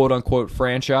the quote-unquote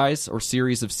franchise or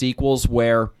series of sequels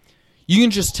where you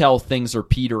can just tell things are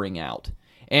petering out.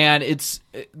 And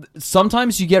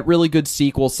sometimes you get really good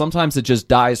sequels, sometimes it just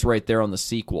dies right there on the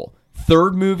sequel.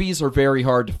 Third movies are very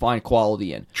hard to find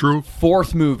quality in. True.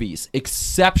 Fourth movies,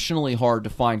 exceptionally hard to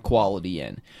find quality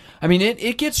in. I mean,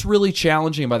 it gets really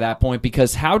challenging by that point,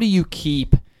 because how do you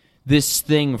keep this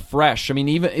thing fresh? I mean,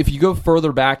 even if you go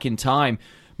further back in time,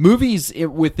 movies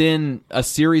within a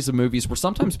series of movies were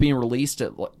sometimes being released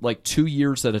at like 2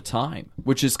 years at a time,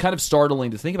 which is kind of startling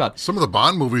to think about. Some of the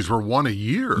Bond movies were one a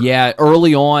year. Yeah,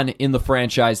 early on in the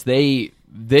franchise, they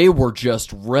were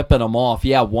just ripping them off.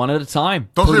 Yeah, one at a time.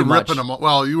 Don't say ripping them off.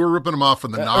 Well, you were ripping them off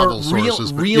from the novel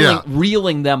sources.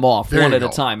 Reeling them off one at a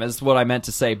time is what I meant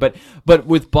to say. But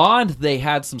with Bond, they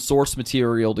had some source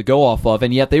material to go off of,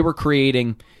 and yet they were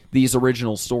creating these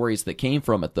original stories that came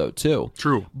from it, though, too.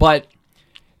 True. But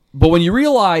when you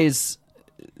realize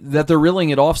that they're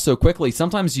reeling it off so quickly,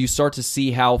 sometimes you start to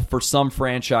see how, for some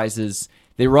franchises,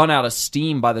 they run out of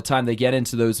steam by the time they get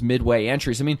into those midway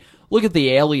entries. I mean, look at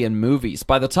the Alien movies.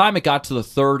 By the time it got to the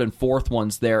third and fourth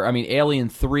ones there, I mean, Alien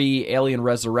 3, Alien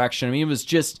Resurrection, I mean, it was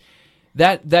just,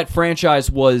 that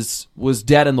franchise was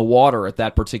dead in the water at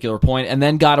that particular point, and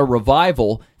then got a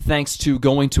revival thanks to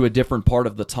going to a different part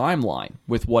of the timeline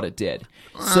with what it did.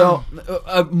 So,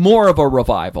 more of a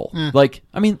revival. Like,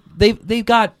 I mean, they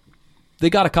got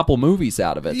a couple movies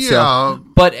out of it. Yeah. So,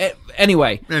 but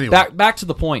anyway, back to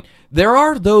the point. There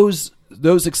are those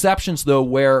exceptions, though,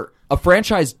 where a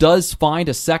franchise does find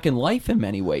a second life in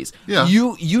many ways. Yeah.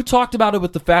 You talked about it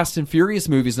with the Fast and Furious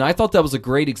movies, and I thought that was a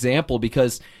great example,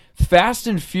 because Fast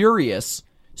and Furious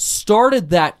started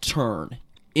that turn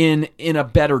in a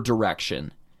better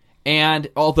direction. And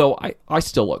although I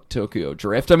still like Tokyo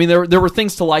Drift, I mean, there were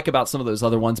things to like about some of those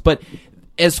other ones, but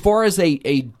as far as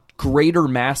a greater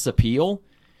mass appeal,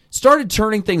 started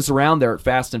turning things around there at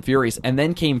Fast and Furious, and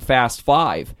then came Fast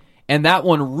 5, and that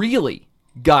one really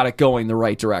got it going the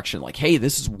right direction. Like, hey,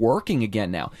 this is working again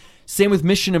now. Same with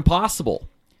Mission Impossible.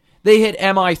 They hit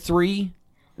MI3,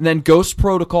 and then Ghost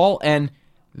Protocol, and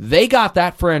they got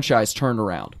that franchise turned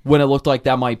around when it looked like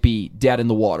that might be dead in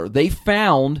the water. They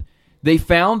found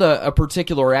a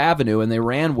particular avenue, and they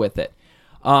ran with it.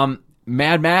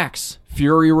 Mad Max,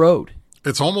 Fury Road.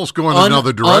 It's almost going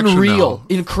another direction unreal,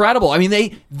 now. Incredible. I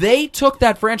mean, they took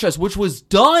that franchise, which was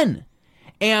done,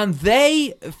 and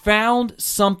they found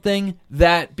something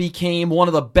that became one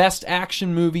of the best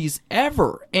action movies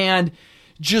ever, and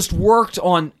just worked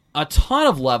on a ton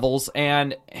of levels,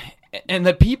 and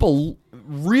that people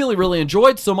really, really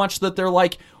enjoyed so much that they're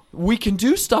like, we can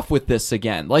do stuff with this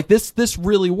again. Like, this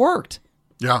really worked.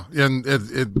 Yeah, and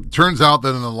it turns out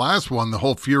that in the last one, the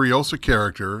whole Furiosa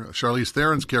character, Charlize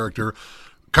Theron's character,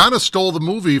 kind of stole the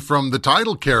movie from the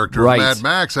title character of Mad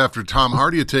Max after Tom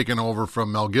Hardy had taken over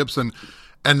from Mel Gibson.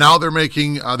 And now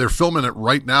they're filming it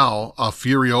right now, a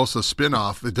Furiosa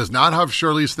spinoff. It does not have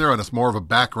Charlize Theron. It's more of a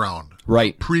background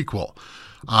prequel.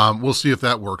 We'll see if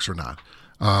that works or not.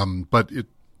 But it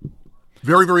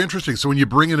very, very interesting. So when you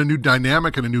bring in a new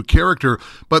dynamic and a new character,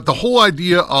 but the whole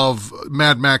idea of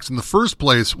Mad Max in the first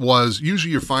place was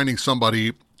usually you're finding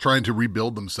somebody trying to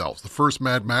rebuild themselves. The first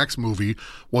Mad Max movie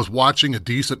was watching a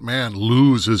decent man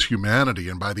lose his humanity,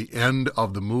 and by the end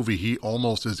of the movie, he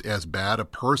almost is as bad a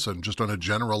person, just on a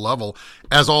general level,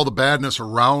 as all the badness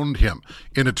around him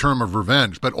in a term of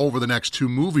revenge. But over the next two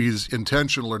movies,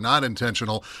 intentional or not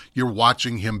intentional, you're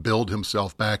watching him build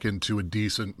himself back into a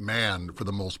decent man for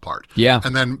the most part. Yeah.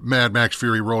 And then Mad Max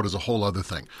Fury Road is a whole other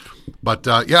thing. But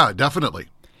yeah, definitely.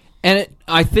 And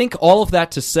I think all of that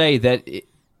to say that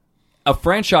a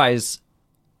franchise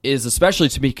is especially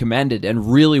to be commended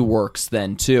and really works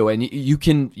then too, and you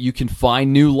can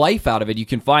find new life out of it. You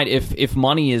can find, if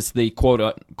money is the quote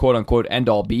unquote end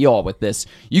all be all with this,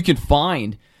 you can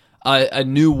find a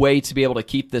new way to be able to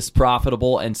keep this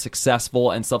profitable and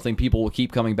successful and something people will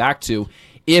keep coming back to.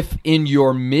 If in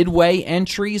your midway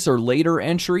entries or later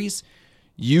entries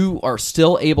you are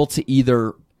still able to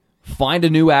either find a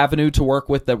new avenue to work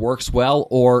with that works well,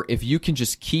 or if you can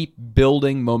just keep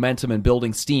building momentum and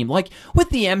building steam. Like with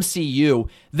the MCU,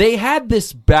 they had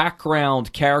this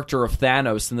background character of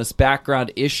Thanos and this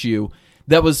background issue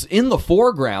that was in the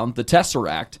foreground, the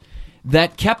Tesseract,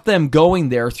 that kept them going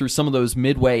there through some of those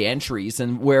midway entries,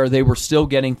 and where they were still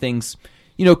getting things,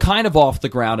 kind of off the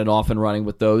ground and off and running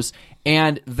with those.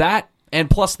 And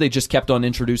plus, they just kept on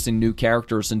introducing new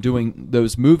characters and doing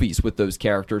those movies with those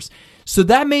characters. So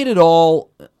that made it all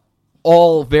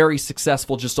very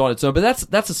successful just on its own. But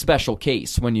that's a special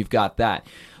case when you've got that.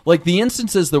 Like the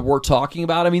instances that we're talking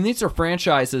about, I mean, these are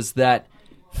franchises that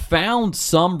found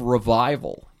some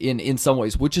revival in some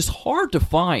ways, which is hard to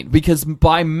find, because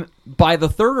by the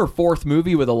third or fourth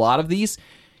movie with a lot of these,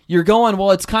 you're going,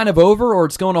 well, it's kind of over, or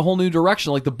it's going a whole new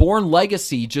direction. Like the Bourne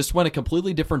Legacy just went a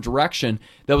completely different direction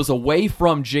that was away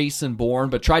from Jason Bourne,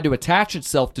 but tried to attach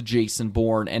itself to Jason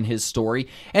Bourne and his story,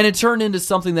 and it turned into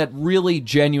something that really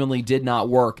genuinely did not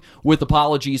work. With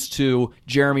apologies to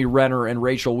Jeremy Renner and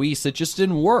Rachel Weisz, it just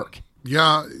didn't work.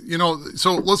 Yeah,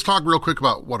 so let's talk real quick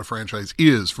about what a franchise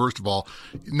is. First of all,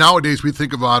 nowadays we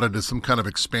think about it as some kind of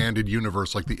expanded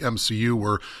universe like the MCU,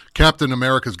 where Captain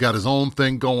America's got his own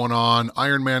thing going on,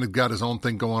 Iron Man has got his own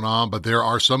thing going on, but there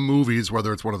are some movies,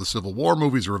 whether it's one of the Civil War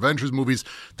movies or Avengers movies,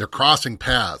 they're crossing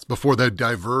paths before they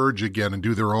diverge again and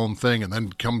do their own thing and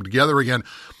then come together again.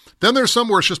 Then there's some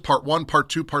where it's just part 1, part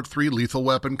 2, part 3. Lethal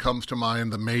Weapon comes to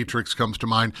mind. The Matrix comes to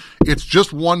mind. It's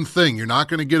just one thing. You're not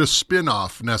going to get a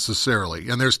spin-off necessarily.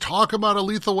 And there's talk about a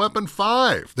Lethal Weapon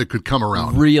 5 that could come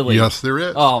around. Really? Yes, there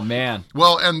is. Oh, man.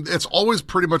 Well, and it's always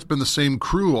pretty much been the same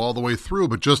crew all the way through.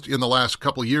 But just in the last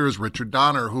couple of years, Richard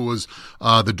Donner, who was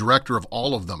the director of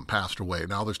all of them, passed away.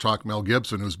 Now there's talk Mel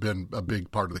Gibson, who's been a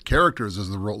big part of the characters as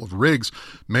the role of Riggs,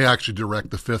 may actually direct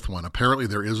the 5th one. Apparently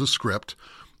there is a script.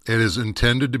 It is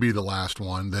intended to be the last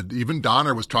one. That even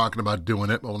Donner was talking about doing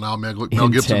it. Well, now Mel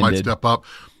Gibson might step up.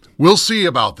 We'll see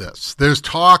about this. There's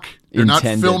talk. They're not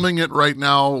filming it right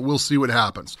now. We'll see what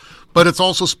happens. But it's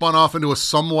also spun off into a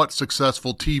somewhat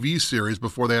successful TV series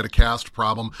before they had a cast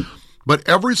problem. But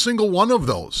every single one of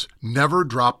those never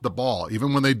dropped the ball.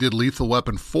 Even when they did Lethal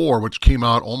Weapon 4, which came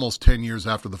out almost 10 years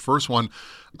after the first one,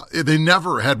 they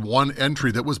never had one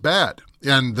entry that was bad.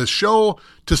 And the show,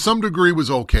 to some degree, was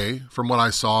okay from what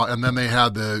I saw. And then they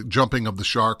had the jumping of the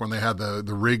shark when they had the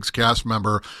Riggs cast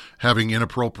member having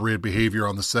inappropriate behavior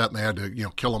on the set, and they had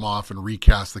to kill him off and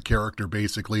recast the character,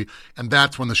 basically. And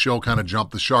that's when the show kind of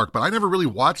jumped the shark. But I never really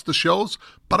watched the shows,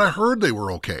 but I heard they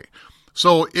were okay.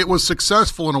 So it was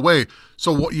successful in a way.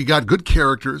 So what you got good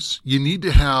characters. You need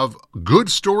to have good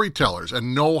storytellers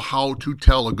and know how to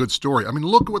tell a good story. I mean,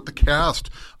 look at what the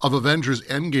cast of Avengers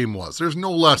Endgame was. There's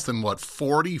no less than,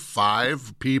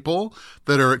 45 people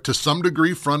that are to some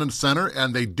degree front and center,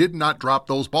 and they did not drop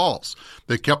those balls.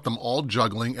 They kept them all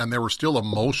juggling, and there were still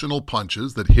emotional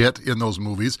punches that hit in those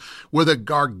movies with a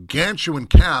gargantuan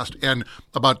cast and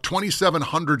about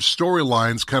 2,700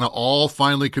 storylines kind of all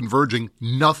finally converging.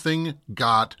 Nothing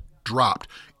got dropped.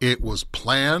 It was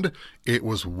planned. It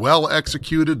was well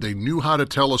executed. They knew how to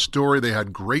tell a story. They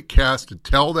had great cast to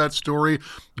tell that story.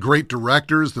 Great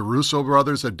directors. The Russo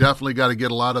brothers have definitely got to get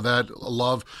a lot of that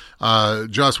love.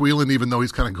 Joss Whedon, even though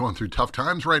he's kind of going through tough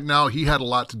times right now, he had a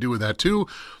lot to do with that too.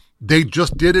 They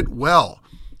just did it well.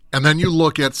 And then you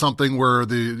look at something where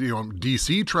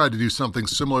DC tried to do something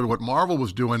similar to what Marvel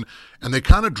was doing, and they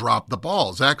kind of dropped the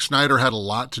ball. Zack Snyder had a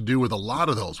lot to do with a lot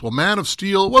of those. Well, Man of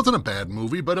Steel wasn't a bad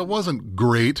movie, but it wasn't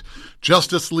great.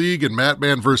 Justice League and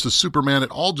Batman versus Superman,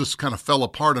 it all just kind of fell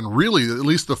apart. And really, at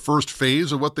least the first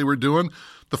phase of what they were doing,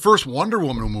 the first Wonder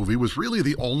Woman movie was really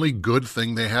the only good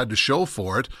thing they had to show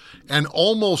for it. And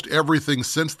almost everything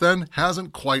since then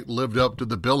hasn't quite lived up to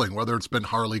the billing, whether it's been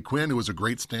Harley Quinn, who was a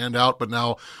great standout, but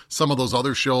now some of those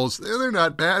other shows, they're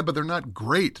not bad, but they're not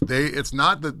great. It's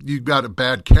not that you've got a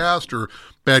bad cast or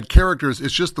bad characters.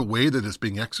 It's just the way that it's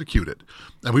being executed.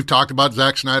 And we've talked about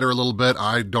Zack Snyder a little bit.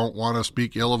 I don't want to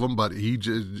speak ill of him, but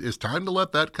it's time to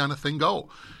let that kind of thing go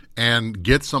and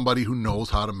get somebody who knows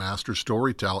how to master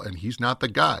storytell. And he's not the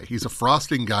guy. He's a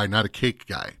frosting guy, not a cake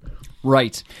guy.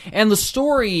 Right. And the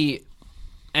story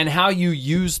and how you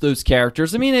use those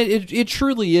characters, I mean, it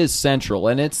truly is central,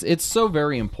 and it's so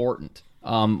very important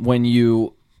when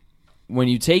you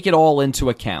take it all into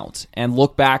account and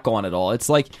look back on it all. It's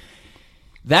like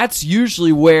that's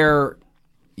usually where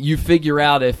you figure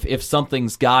out if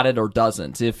something's got it or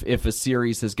doesn't, if a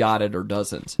series has got it or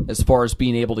doesn't, as far as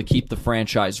being able to keep the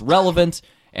franchise relevant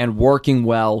and working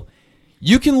well.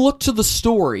 You can look to the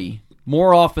story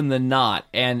more often than not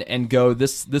and go,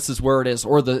 this is where it is,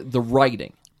 or the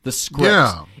writing, the script.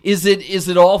 Yeah. Is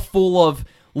it all full of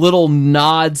little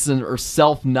nods or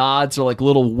self nods or like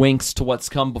little winks to what's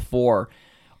come before,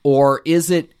 or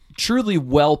is it truly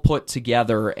well put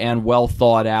together and well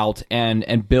thought out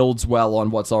and builds well on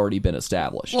what's already been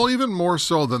established? Well, even more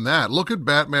so than that, look at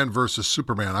Batman versus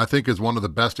Superman. I think is one of the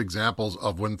best examples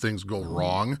of when things go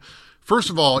wrong. First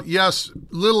of all, yes,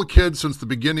 little kids since the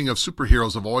beginning of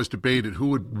superheroes have always debated who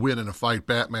would win in a fight,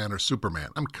 Batman or Superman.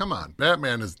 I mean, come on,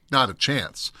 Batman is not a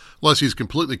chance unless he's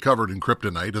completely covered in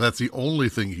kryptonite, and that's the only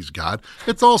thing he's got.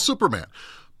 It's all Superman.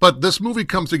 But this movie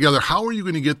comes together. How are you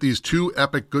going to get these two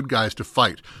epic good guys to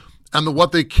fight? And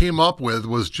what they came up with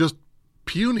was just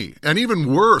puny. And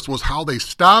even worse was how they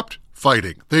stopped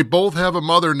fighting. They both have a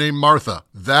mother named Martha.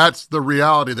 That's the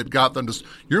reality that got them to...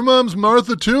 Your mom's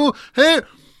Martha too? Hey,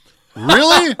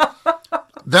 really?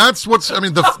 That's what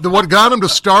got them to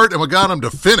start and what got them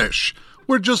to finish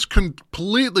were just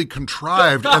completely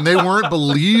contrived, and they weren't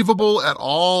believable at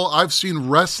all. I've seen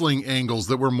wrestling angles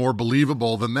that were more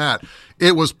believable than that.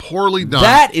 It was poorly done.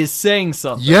 That is saying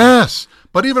something. Yes.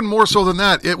 But even more so than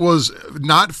that, it was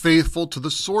not faithful to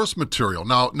the source material.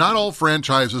 Now, not all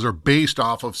franchises are based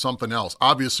off of something else.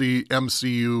 Obviously,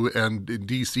 MCU and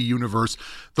DC Universe,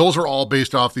 those are all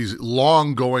based off these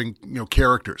long-going,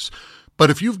 characters. But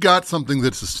if you've got something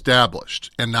that's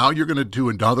established, and now you're going to do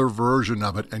another version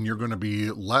of it, and you're going to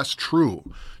be less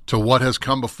true to what has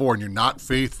come before, and you're not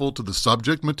faithful to the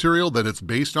subject material that it's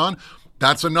based on,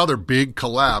 that's another big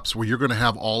collapse where you're going to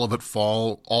have all of it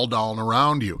fall all down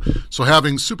around you. So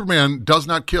having Superman does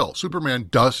not kill. Superman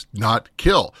does not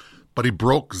kill. But he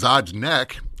broke Zod's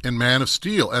neck in Man of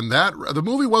Steel. And the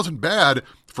movie wasn't bad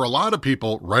for a lot of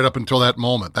people right up until that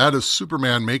moment. That is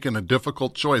Superman making a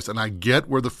difficult choice. And I get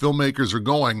where the filmmakers are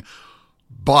going,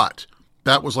 but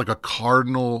that was like a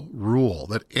cardinal rule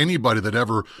that anybody that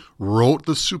ever wrote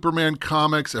the Superman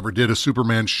comics, ever did a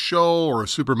Superman show or a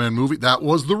Superman movie, that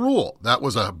was the rule. That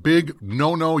was a big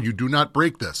no, you do not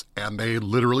break this. And they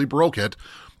literally broke it.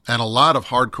 And a lot of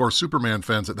hardcore Superman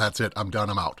fans said, that's it, I'm done,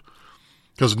 I'm out.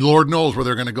 Because Lord knows where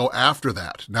they're going to go after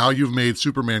that. Now you've made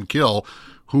Superman kill,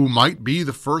 who might be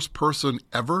the first person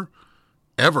ever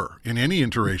in any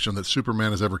iteration that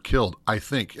Superman has ever killed, I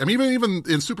think. I mean, even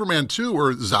in Superman 2,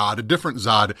 where Zod, a different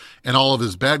Zod, and all of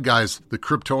his bad guys, the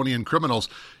Kryptonian criminals,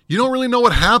 you don't really know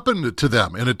what happened to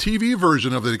them. In a TV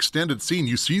version of the extended scene,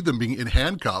 you see them being in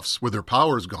handcuffs with their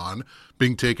powers gone,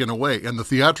 being taken away. In the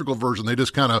theatrical version, they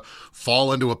just kind of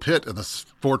fall into a pit in the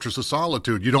Fortress of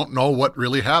Solitude. You don't know what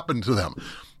really happened to them.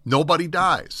 Nobody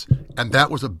dies. And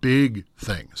that was a big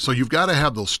thing. So you've got to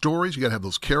have those stories. You got to have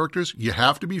those characters. You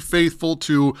have to be faithful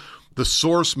to the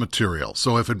source material.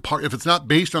 So if it's not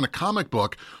based on a comic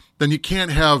book, then you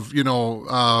can't have,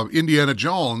 Indiana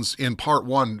Jones in part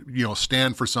 1,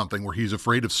 stand for something where he's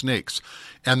afraid of snakes.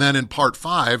 And then in part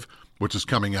 5, which is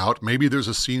coming out, maybe there's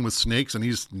a scene with snakes and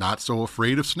he's not so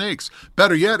afraid of snakes.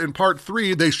 Better yet, in part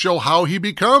 3, they show how he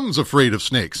becomes afraid of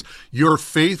snakes. You're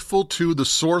faithful to the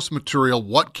source material.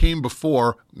 What came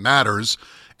before matters.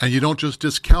 And you don't just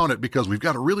discount it because we've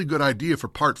got a really good idea for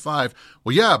part 5.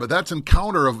 Well, yeah, but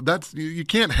you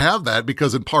can't have that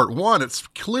because in part 1, it's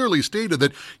clearly stated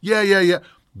that,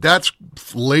 that's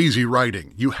lazy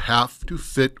writing. You have to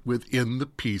fit within the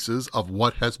pieces of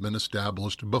what has been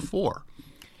established before.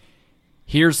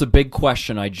 Here's a big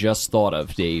question I just thought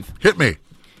of, Dave. Hit me,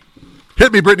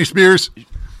 Britney Spears.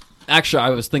 Actually, I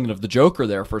was thinking of the Joker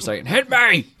there for a second. Hit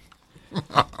me!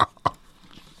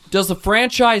 Does the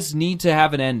franchise need to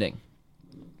have an ending?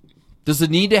 Does it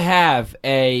need to have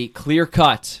a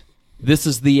clear-cut, this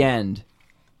is the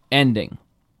ending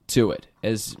to it?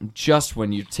 As just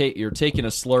when you're taking a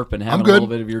slurp and having a little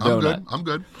bit of your donut. I'm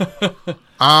good.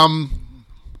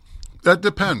 That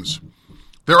depends.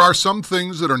 There are some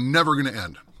things that are never going to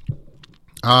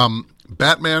end.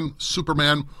 Batman,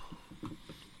 Superman,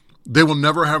 they will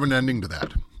never have an ending to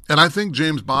that. And I think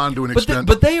James Bond, to an extent...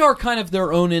 But they are kind of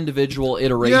their own individual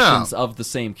iterations of the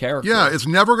same character. Yeah, it's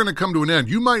never going to come to an end.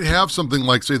 You might have something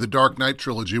like, say, the Dark Knight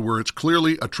trilogy, where it's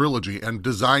clearly a trilogy and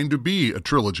designed to be a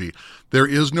trilogy. There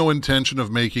is no intention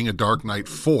of making a Dark Knight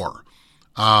 4.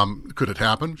 Could it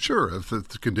happen? Sure. If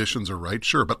the conditions are right,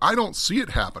 sure. But I don't see it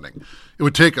happening. It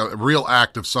would take a real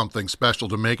act of something special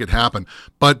to make it happen.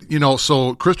 But,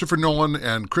 so Christopher Nolan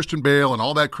and Christian Bale and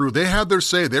all that crew, they had their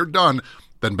say. They're done.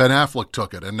 Then Ben Affleck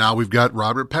took it. And now we've got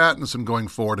Robert Pattinson going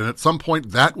forward. And at some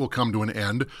point, that will come to an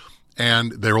end.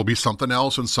 And there will be something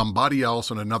else and somebody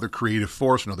else and another creative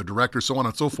force, another director, so on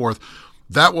and so forth.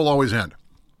 That will always end.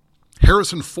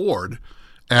 Harrison Ford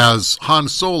as Han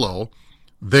Solo...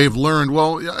 They've learned,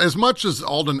 as much as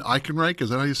Alden Ehrenreich, is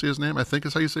that how you say his name? I think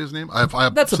is how you say his name.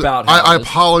 That's about how I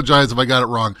apologize if I got it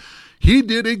wrong. He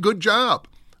did a good job.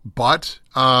 But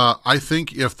I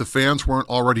think if the fans weren't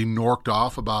already norked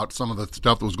off about some of the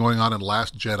stuff that was going on in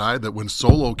Last Jedi, that when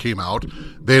Solo came out,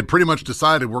 they had pretty much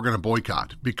decided we're going to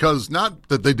boycott. Because not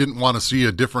that they didn't want to see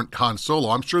a different Han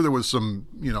Solo. I'm sure there was some,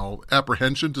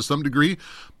 apprehension to some degree.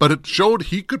 But it showed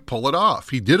he could pull it off.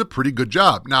 He did a pretty good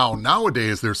job. Now,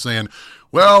 nowadays, they're saying...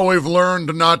 Well, we've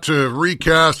learned not to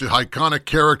recast iconic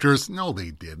characters. No,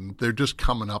 they didn't. They're just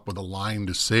coming up with a line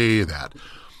to say that.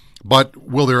 But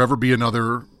will there ever be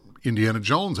another Indiana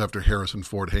Jones after Harrison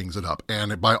Ford hangs it up?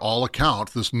 And by all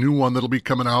accounts, this new one that'll be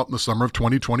coming out in the summer of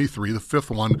 2023, the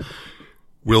 5th one,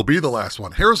 will be the last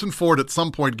one. Harrison Ford at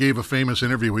some point gave a famous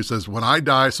interview where he says, when I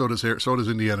die, so does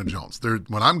Indiana Jones.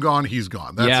 When I'm gone, he's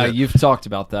gone. That's it. You've talked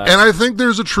about that. And I think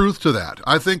there's a truth to that.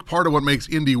 I think part of what makes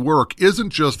Indy work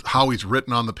isn't just how he's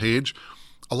written on the page.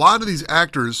 A lot of these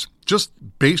actors, just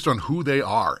based on who they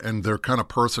are and their kind of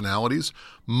personalities,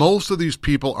 most of these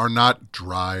people are not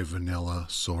dry, vanilla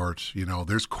sort.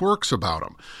 There's quirks about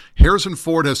them. Harrison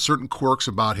Ford has certain quirks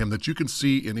about him that you can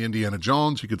see in Indiana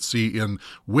Jones, you could see in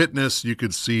Witness, you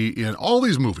could see in all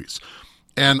these movies.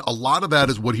 And a lot of that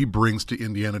is what he brings to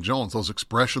Indiana Jones, those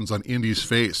expressions on Indy's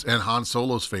face and Han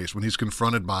Solo's face when he's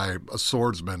confronted by a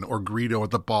swordsman or Greedo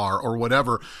at the bar or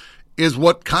whatever, is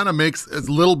what kind of makes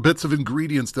little bits of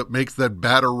ingredients that makes that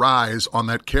batter rise on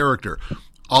that character.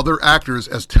 Other actors,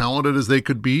 as talented as they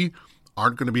could be,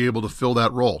 aren't going to be able to fill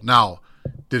that role. Now,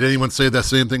 did anyone say that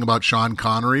same thing about Sean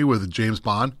Connery with James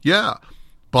Bond? Yeah,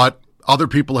 but other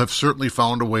people have certainly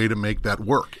found a way to make that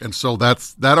work. And so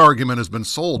that argument has been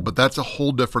sold, but that's a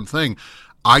whole different thing.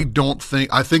 I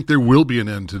think there will be an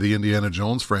end to the Indiana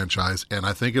Jones franchise, and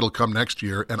I think it'll come next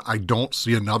year, and I don't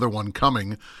see another one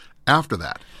coming after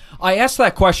that. I asked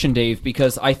that question, Dave,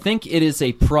 because I think it is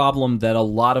a problem that a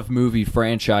lot of movie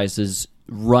franchises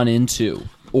run into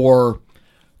or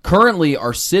currently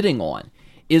are sitting on,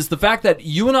 is the fact that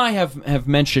you and I have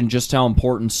mentioned just how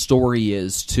important story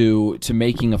is to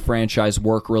making a franchise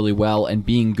work really well and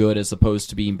being good as opposed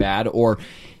to being bad, or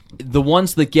the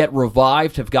ones that get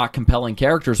revived have got compelling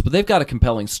characters, but they've got a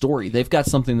compelling story. They've got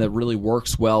something that really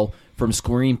works well from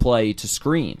screenplay to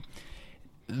screen.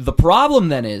 The problem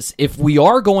then is, if we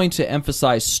are going to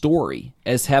emphasize story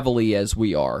as heavily as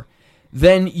we are,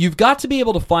 then you've got to be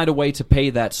able to find a way to pay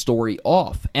that story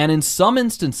off. And in some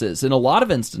instances, in a lot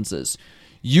of instances,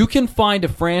 you can find a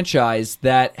franchise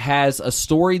that has a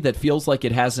story that feels like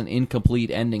it has an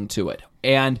incomplete ending to it,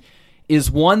 and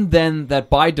is one then that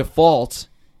by default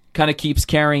kind of keeps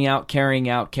carrying out,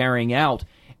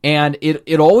 And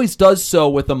it always does so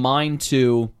with a mind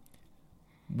to,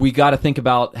 we got to think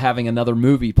about having another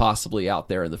movie possibly out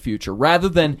there in the future, rather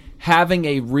than having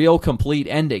a real complete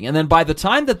ending. And then by the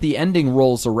time that the ending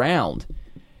rolls around,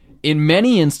 in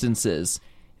many instances,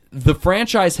 the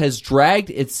franchise has dragged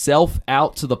itself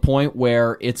out to the point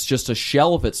where it's just a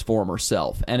shell of its former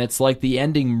self, and it's like the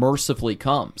ending mercifully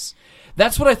comes.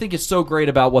 That's what I think is so great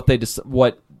about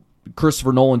what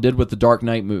Christopher Nolan did with the Dark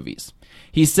Knight movies.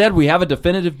 He said, we have a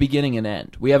definitive beginning and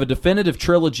end. We have a definitive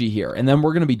trilogy here, and then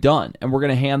we're going to be done, and we're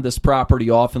going to hand this property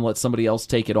off and let somebody else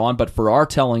take it on. But for our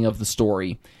telling of the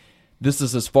story, this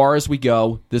is as far as we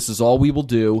go. This is all we will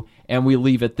do, and we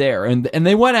leave it there. And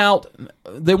they went out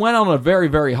on a very,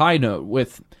 very high note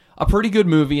with a pretty good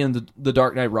movie in the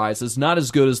Dark Knight Rises, not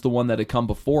as good as the one that had come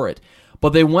before it. But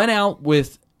they went out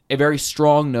with a very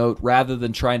strong note rather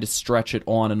than trying to stretch it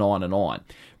on and on and on.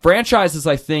 Franchises,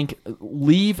 I think,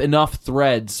 leave enough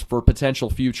threads for potential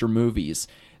future movies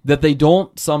that they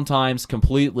don't sometimes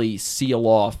completely seal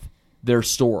off their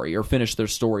story or finish their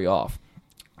story off.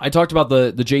 I talked about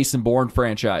the Jason Bourne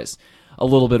franchise a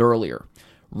little bit earlier.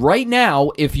 Right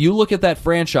now, if you look at that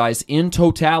franchise in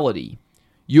totality,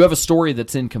 you have a story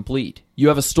that's incomplete. You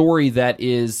have a story that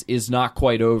is not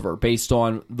quite over based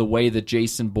on the way that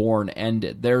Jason Bourne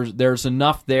ended. There's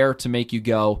enough there to make you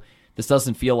go, this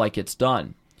doesn't feel like it's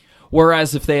done.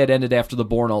 Whereas if they had ended after the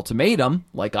Bourne Ultimatum,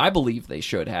 like I believe they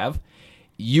should have,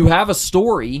 you have a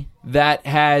story that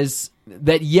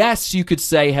yes, you could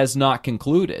say has not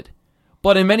concluded,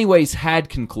 but in many ways had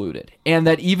concluded. And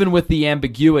that even with the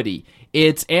ambiguity,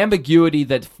 it's ambiguity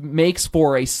that makes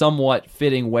for a somewhat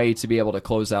fitting way to be able to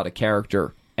close out a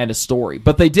character and a story.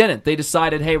 But they didn't. They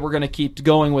decided, hey, we're going to keep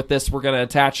going with this. We're going to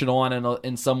attach it on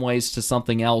in some ways to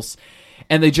something else.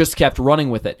 And they just kept running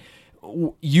with it.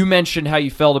 You mentioned how you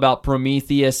felt about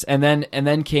Prometheus, and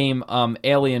then came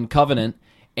Alien Covenant,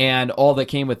 and all that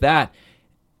came with that.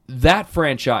 That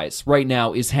franchise right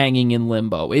now is hanging in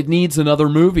limbo. It needs another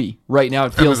movie right now.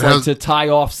 It feels like to tie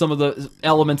off some of the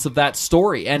elements of that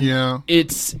story, and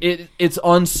it's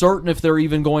uncertain if they're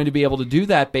even going to be able to do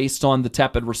that based on the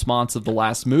tepid response of the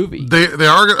last movie. They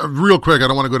are real quick. I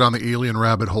don't want to go down the Alien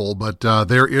rabbit hole, but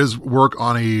there is work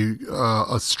on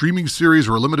a streaming series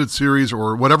or a limited series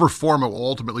or whatever form it will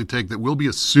ultimately take. That will be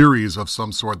a series of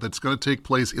some sort that's going to take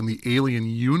place in the Alien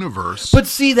universe. But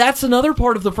see, that's another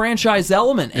part of the franchise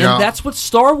element. And that's what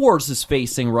Star Wars is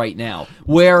facing right now,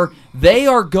 where they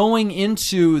are going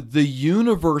into the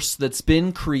universe that's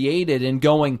been created and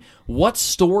going, what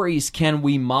stories can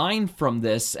we mine from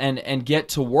this and get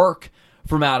to work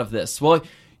from out of this? Well,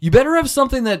 you better have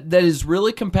something that is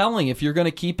really compelling if you're going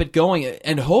to keep it going.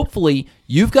 And hopefully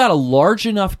you've got a large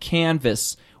enough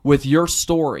canvas with your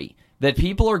story that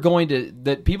people are going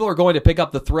to pick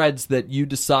up the threads that you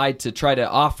decide to try to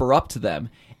offer up to them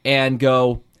and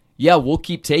go, yeah, we'll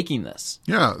keep taking this.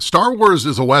 Yeah, Star Wars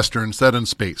is a Western set in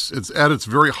space. It's at its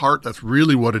very heart. That's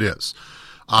really what it is.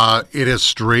 It has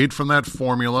strayed from that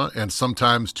formula and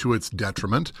sometimes to its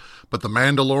detriment. But The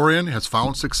Mandalorian has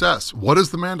found success. What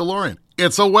is The Mandalorian?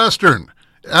 It's a Western.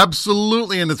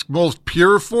 Absolutely, in its most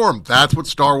pure form. That's what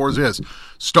Star Wars is.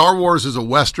 Star Wars is a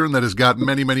Western that has got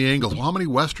many, many angles. Well, how many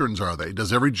Westerns are they?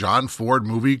 Does every John Ford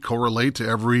movie correlate to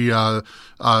every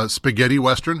spaghetti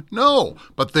Western? No,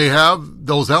 but they have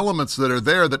those elements that are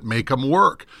there that make them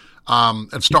work.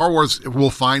 And Star Wars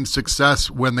will find success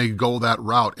when they go that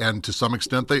route. And to some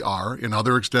extent they are. In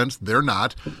other extents, they're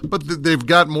not. But they've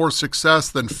got more success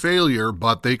than failure,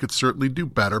 but they could certainly do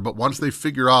better. But once they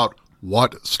figure out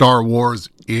what Star Wars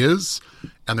is,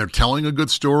 and they're telling a good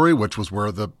story, which was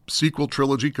where the sequel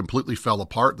trilogy completely fell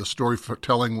apart. The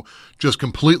storytelling just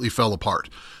completely fell apart.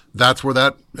 That's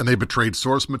where and they betrayed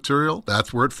source material.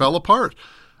 That's where it fell apart.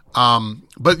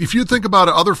 But if you think about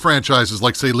other franchises,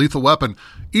 like, say, Lethal Weapon,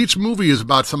 each movie is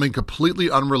about something completely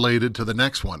unrelated to the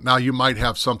next one. Now, you might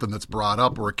have something that's brought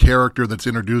up or a character that's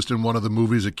introduced in one of the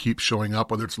movies that keeps showing up,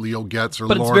 whether it's Leo Getz or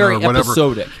Lorna or whatever.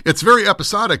 Episodic. It's very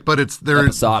episodic, but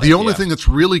the only thing that's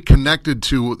really connected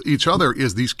to each other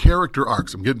is these character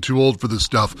arcs. I'm getting too old for this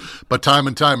stuff, but time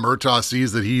and time, Murtaugh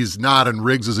sees that he's not, and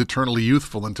Riggs is eternally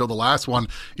youthful until the last one.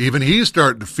 Even he's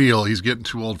starting to feel he's getting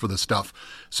too old for this stuff.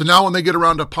 So now when they get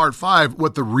around to part 5,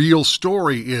 what the real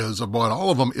story is about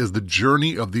all of them is the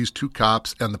journey of these two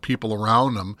cops and the people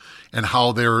around them and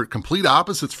how they're complete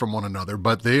opposites from one another,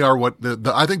 but they are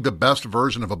I think the best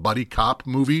version of a buddy cop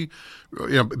movie,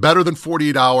 better than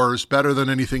 48 Hours, better than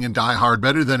anything in Die Hard,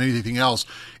 better than anything else.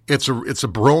 It's a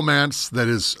bromance that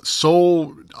is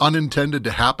so unintended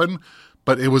to happen,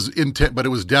 but it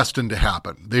was destined to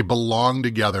happen. They belong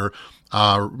together.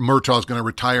 Murtaugh's going to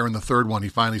retire in the third one. He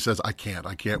finally says, I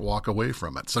can't walk away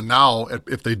from it. So now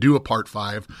if they do a part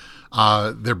 5,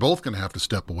 they're both going to have to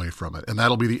step away from it. And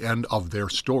that'll be the end of their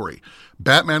story.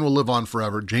 Batman will live on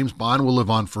forever. James Bond will live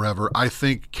on forever. I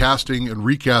think casting and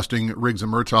recasting Riggs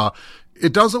and Murtaugh,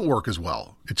 it doesn't work as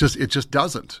well. It just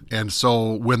doesn't. And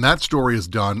so when that story is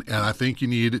done, and I think you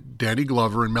need Danny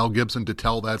Glover and Mel Gibson to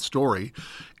tell that story,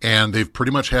 and they've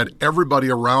pretty much had everybody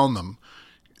around them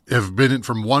have been in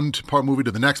from one movie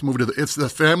to the next movie it's the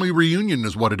family reunion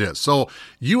is what it is. So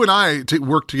you and I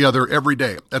work together every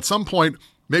day. At some point,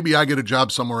 maybe I get a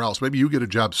job somewhere else. Maybe you get a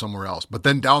job somewhere else. But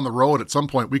then down the road, at some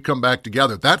point, we come back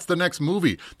together. That's the next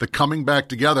movie, the coming back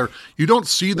together. You don't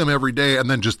see them every day and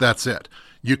then just that's it.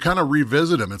 You kind of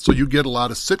revisit them. And so you get a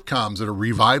lot of sitcoms that are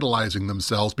revitalizing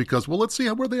themselves because, well, let's see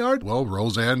where they are. Well,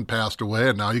 Roseanne passed away,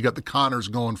 and now you got the Connors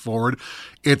going forward.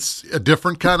 It's a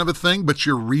different kind of a thing, but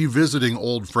you're revisiting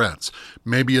old friends.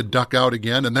 Maybe you duck out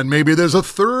again, and then maybe there's a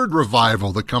third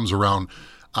revival that comes around.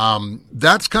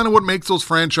 That's kind of what makes those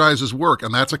franchises work,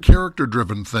 and that's a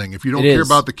character-driven thing. If you don't care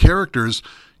about the characters,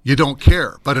 you don't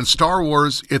care. But in Star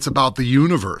Wars, it's about the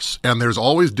universe, and there's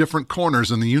always different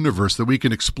corners in the universe that we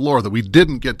can explore that we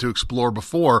didn't get to explore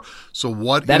before. So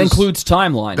that includes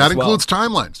timeline. That includes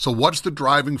timeline. So what's the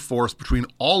driving force between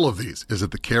all of these? Is it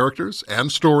the characters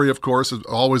and story? Of course, it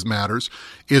always matters.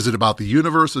 Is it about the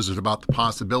universe? Is it about the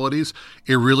possibilities?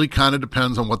 It really kind of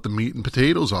depends on what the meat and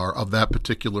potatoes are of that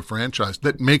particular franchise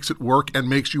that makes it work and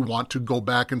makes you want to go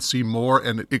back and see more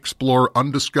and explore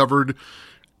undiscovered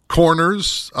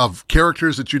corners of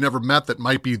characters that you never met that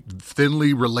might be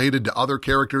thinly related to other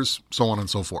characters, so on and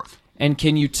so forth. And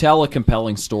can you tell a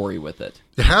compelling story with it?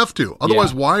 You have to.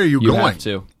 Otherwise, why are you going? You have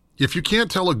to. If you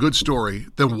can't tell a good story,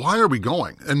 then why are we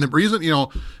going? And the reason,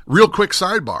 real quick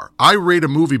sidebar, I rate a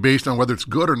movie based on whether it's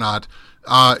good or not.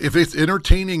 If it's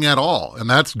entertaining at all, and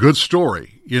that's good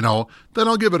story, then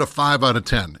I'll give it a 5 out of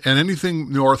 10. And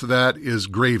anything north of that is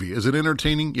gravy. Is it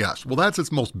entertaining? Yes. Well, that's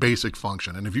its most basic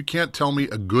function. And if you can't tell me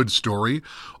a good story,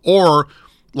 or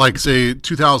like, say,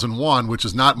 2001, which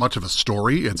is not much of a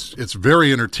story, it's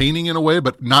very entertaining in a way,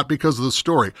 but not because of the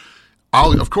story.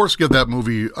 I'll, of course, give that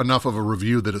movie enough of a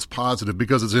review that it's positive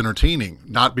because it's entertaining,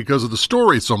 not because of the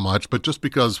story so much, but just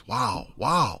because, wow,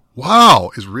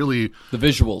 is really... the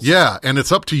visuals. Yeah, and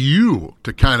it's up to you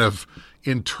to kind of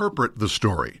interpret the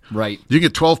story. Right. You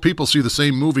get 12 people see the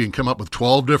same movie and come up with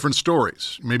 12 different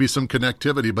stories. Maybe some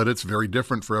connectivity, but it's very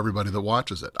different for everybody that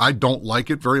watches it. I don't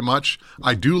like it very much.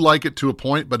 I do like it to a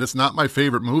point, but it's not my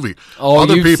favorite movie. Oh,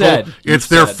 Other people, it's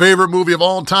their said. favorite movie of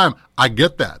all time. I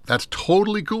get that. That's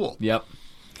totally cool. Yep.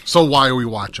 So why are we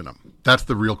watching them? That's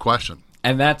the real question.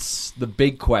 And that's the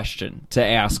big question to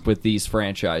ask with these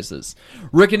franchises.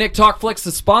 Rick and Nick Talk Flicks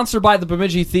is sponsored by the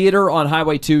Bemidji Theater on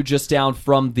Highway 2, just down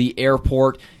from the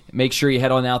airport. Make sure you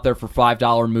head on out there for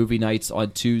 $5 movie nights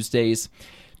on Tuesdays.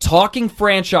 Talking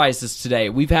franchises today.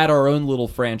 We've had our own little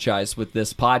franchise with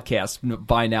this podcast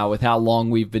by now with how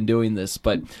long we've been doing this.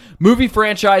 But movie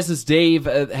franchises, Dave,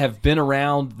 have been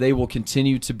around. They will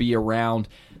continue to be around.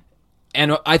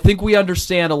 And I think we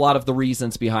understand a lot of the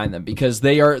reasons behind them because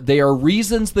they are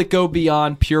reasons that go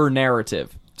beyond pure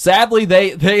narrative. Sadly,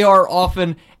 they are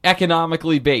often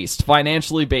economically based,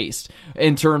 financially based,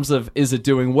 in terms of is it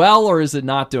doing well or is it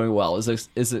not doing well? Is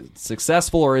it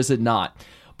successful or is it not?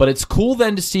 But it's cool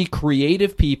then to see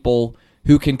creative people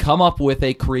who can come up with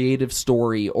a creative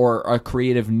story or a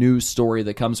creative news story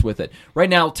that comes with it. Right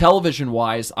now,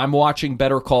 television-wise, I'm watching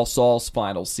Better Call Saul's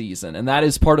final season, and that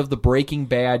is part of the Breaking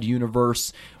Bad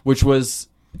universe, which was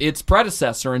its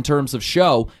predecessor in terms of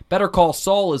show. Better Call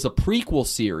Saul is a prequel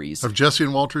series. Have Jesse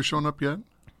and Walter shown up yet?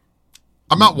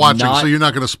 I'm not watching, so you're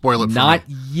not going to spoil it for me. Not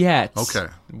yet. Okay.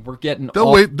 We're getting...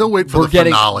 They'll wait for the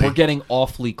finale. We're getting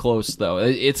awfully close, though.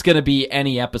 It's going to be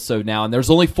any episode now, and there's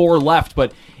only 4 left,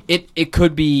 but it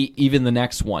could be even the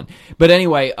next one. But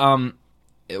anyway,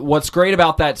 what's great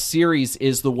about that series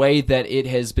is the way that it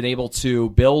has been able to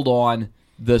build on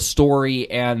the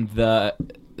story and the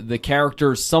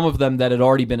characters, some of them that had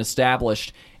already been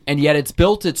established, and yet it's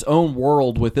built its own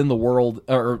world within the world,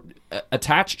 or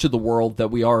attached to the world that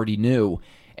we already knew,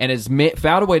 and has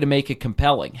found a way to make it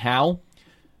compelling. How?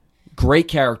 Great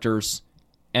characters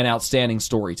and outstanding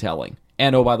storytelling.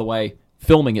 And oh, by the way,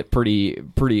 filming it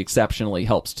pretty exceptionally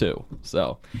helps too.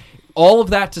 So all of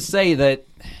that to say that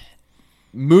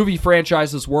movie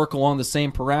franchises work along the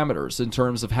same parameters in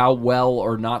terms of how well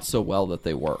or not so well that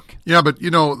they work. Yeah, but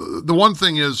the one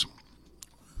thing is,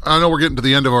 I know we're getting to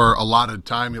the end of our allotted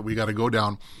time that we got to go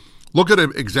down. Look at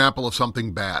an example of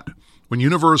something bad. When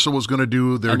Universal was going to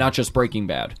do their... And not just Breaking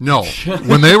Bad. No.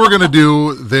 When they were going to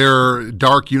do their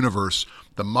Dark Universe,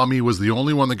 The Mummy was the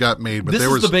only one that got made. But this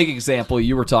is the big example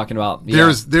you were talking about.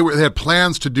 Yeah. They had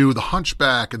plans to do The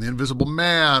Hunchback and The Invisible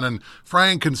Man and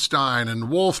Frankenstein and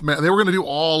Wolfman. They were going to do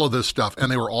all of this stuff,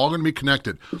 and they were all going to be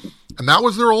connected. And that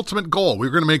was their ultimate goal. We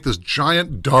were going to make this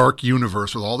giant dark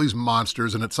universe with all these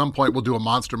monsters, and at some point we'll do a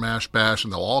Monster Mash Bash,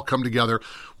 and they'll all come together.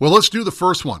 Well, let's do the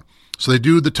first one. So they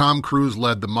do the Tom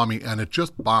Cruise-led The Mummy, and it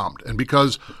just bombed. And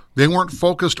because they weren't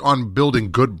focused on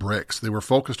building good bricks, they were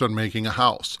focused on making a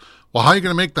house. Well, how are you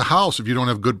going to make the house if you don't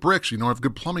have good bricks, you don't have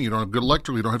good plumbing, you don't have good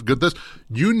electrical, you don't have good this?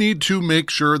 You need to make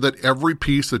sure that every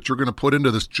piece that you're going to put into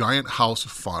this giant house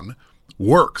of fun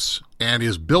works and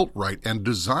is built right and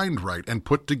designed right and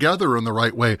put together in the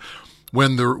right way.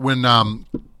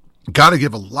 Got to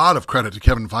give a lot of credit to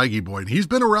Kevin Feige, boy. And he's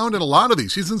been around in a lot of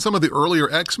these. He's in some of the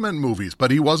earlier X-Men movies,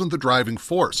 but he wasn't the driving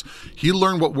force. He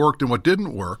learned what worked and what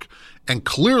didn't work, and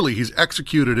clearly he's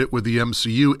executed it with the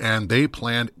MCU, and they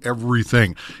planned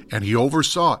everything, and he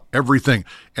oversaw everything.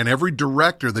 And every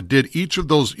director that did each of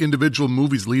those individual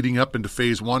movies leading up into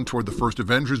Phase 1 toward the first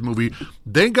Avengers movie,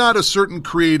 they got a certain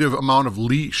creative amount of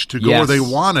leash to go where they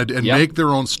wanted and make their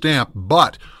own stamp,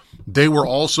 but they were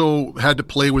also had to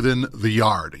play within the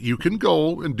yard. You can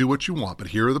go and do what you want, but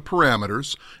here are the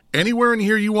parameters. Anywhere in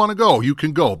here you want to go, you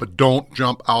can go, but don't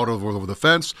jump out over the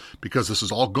fence because this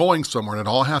is all going somewhere and it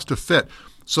all has to fit.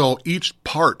 So each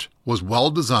part was well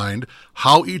designed.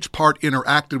 How each part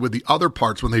interacted with the other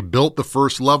parts when they built the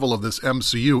first level of this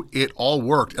MCU, it all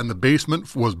worked, and the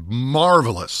basement was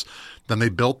marvelous. Then they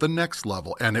built the next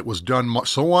level, and it was done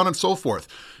so on and so forth.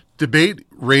 Debate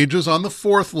rages on the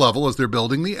fourth level as they're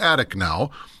building the attic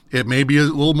now. It may be a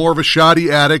little more of a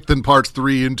shoddy attic than parts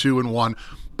 3 and 2 and 1,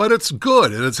 but it's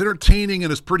good and it's entertaining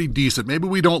and it's pretty decent. Maybe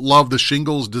we don't love the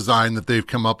shingles design that they've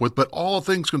come up with, but all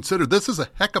things considered, this is a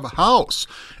heck of a house.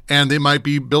 And they might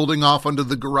be building off under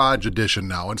the garage edition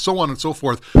now and so on and so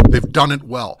forth. They've done it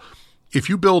well. If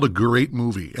you build a great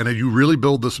movie and you really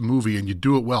build this movie and you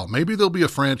do it well, maybe there'll be a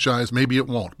franchise, maybe it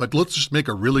won't, but let's just make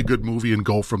a really good movie and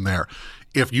go from there.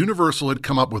 If Universal had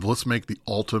come up with, let's make the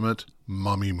ultimate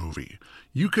Mummy movie,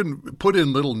 you can put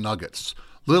in little nuggets,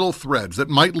 little threads that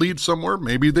might lead somewhere,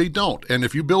 maybe they don't. And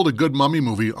if you build a good Mummy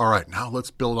movie, all right, now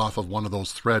let's build off of one of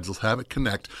those threads, let's have it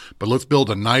connect, but let's build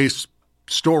a nice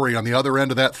story on the other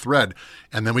end of that thread,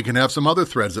 and then we can have some other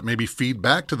threads that maybe feed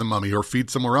back to the Mummy or feed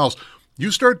somewhere else. You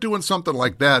start doing something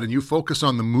like that and you focus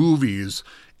on the movies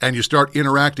and you start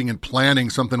interacting and planning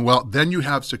something well, then you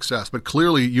have success. But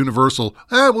clearly Universal,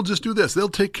 we'll just do this. They'll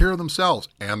take care of themselves.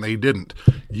 And they didn't.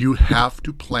 You have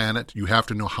to plan it. You have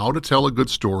to know how to tell a good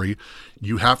story.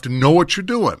 You have to know what you're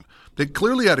doing. They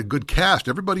clearly had a good cast.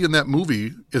 Everybody in that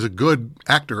movie is a good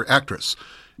actor, actress.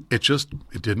 It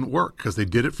didn't work because they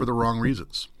did it for the wrong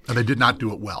reasons. And they did not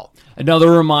do it well.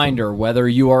 Another reminder, whether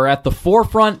you are at the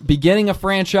forefront beginning a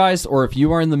franchise or if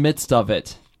you are in the midst of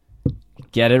it,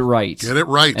 get it right. Get it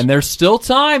right. And there's still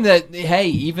time that, hey,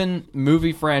 even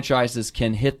movie franchises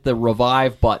can hit the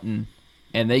revive button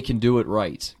and they can do it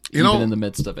right, even in the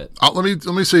midst of it. Let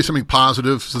me say something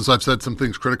positive since I've said some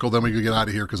things critical, then we can get out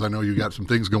of here because I know you got some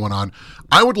things going on.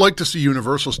 I would like to see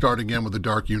Universal start again with the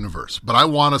Dark Universe, but I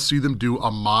want to see them do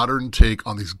a modern take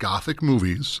on these gothic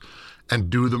movies and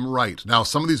do them right. Now,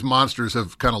 some of these monsters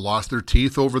have kind of lost their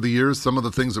teeth over the years. Some of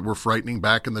the things that were frightening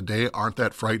back in the day aren't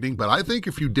that frightening, but I think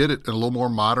if you did it in a little more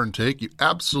modern take, you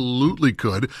absolutely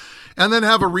could. And then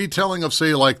have a retelling of,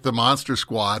 say, like the Monster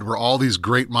Squad, where all these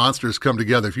great monsters come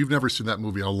together. If you've never seen that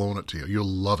movie, I'll loan it to you. You'll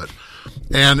love it.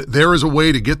 And there is a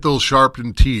way to get those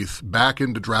sharpened teeth back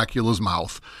into Dracula's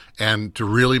mouth and to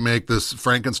really make this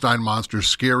Frankenstein monster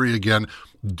scary again.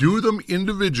 Do them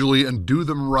individually and do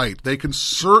them right. They can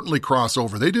certainly cross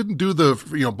over. They didn't do the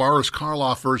Boris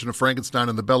Karloff version of Frankenstein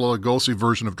and the Bela Lugosi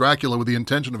version of Dracula with the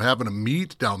intention of having a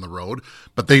meet down the road,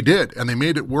 but they did, and they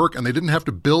made it work, and they didn't have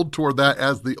to build toward that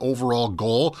as the overall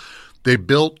goal. They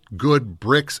built good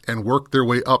bricks and worked their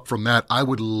way up from that. I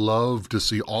would love to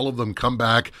see all of them come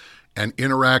back and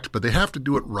interact, but they have to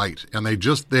do it right, and they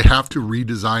have to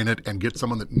redesign it and get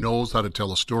someone that knows how to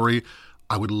tell a story.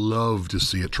 I would love to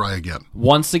see it try again.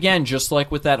 Once again, just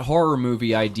like with that horror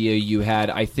movie idea you had,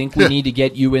 I think we need to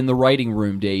get you in the writing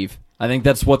room, Dave. I think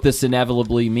that's what this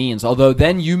inevitably means. Although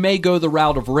then you may go the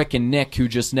route of Rick and Nick, who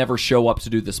just never show up to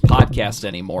do this podcast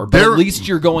anymore. But at least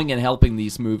you're going and helping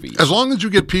these movies. As long as you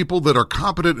get people that are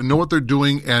competent and know what they're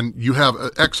doing, and you have an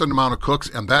X amount of cooks,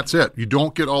 and that's it. You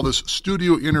don't get all this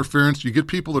studio interference. You get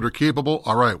people that are capable.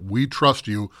 All right, we trust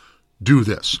you. Do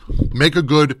this. Make a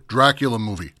good Dracula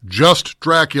movie. Just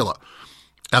Dracula.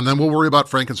 And then we'll worry about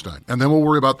Frankenstein. And then we'll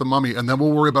worry about the Mummy. And then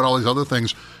we'll worry about all these other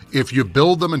things. If you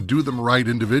build them and do them right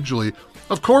individually,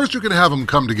 of course you can have them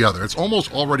come together. It's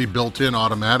almost already built in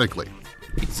automatically.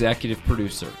 Executive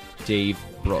producer, Dave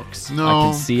Brooks. No.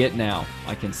 I can see it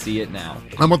now.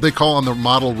 I'm what they call on the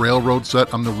model railroad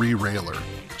set, I'm the re-railer.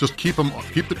 Just keep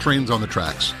the trains on the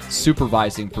tracks.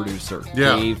 Supervising producer,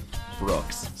 Yeah. Dave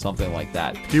Brooks. Something like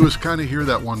that. He was kind of here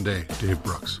that one day, Dave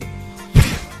Brooks.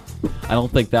 I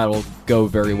don't think that'll go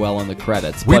very well in the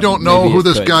credits. We but don't know maybe who it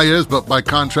this could. guy is, but by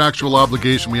contractual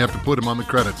obligation, we have to put him on the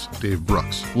credits. Dave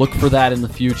Brooks. Look for that in the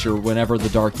future whenever the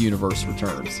Dark Universe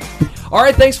returns. All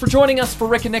right, thanks for joining us for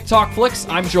Rick and Nick Talk Flicks.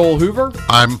 I'm Joel Hoover.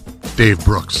 I'm Dave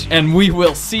Brooks. And we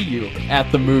will see you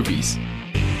at the movies.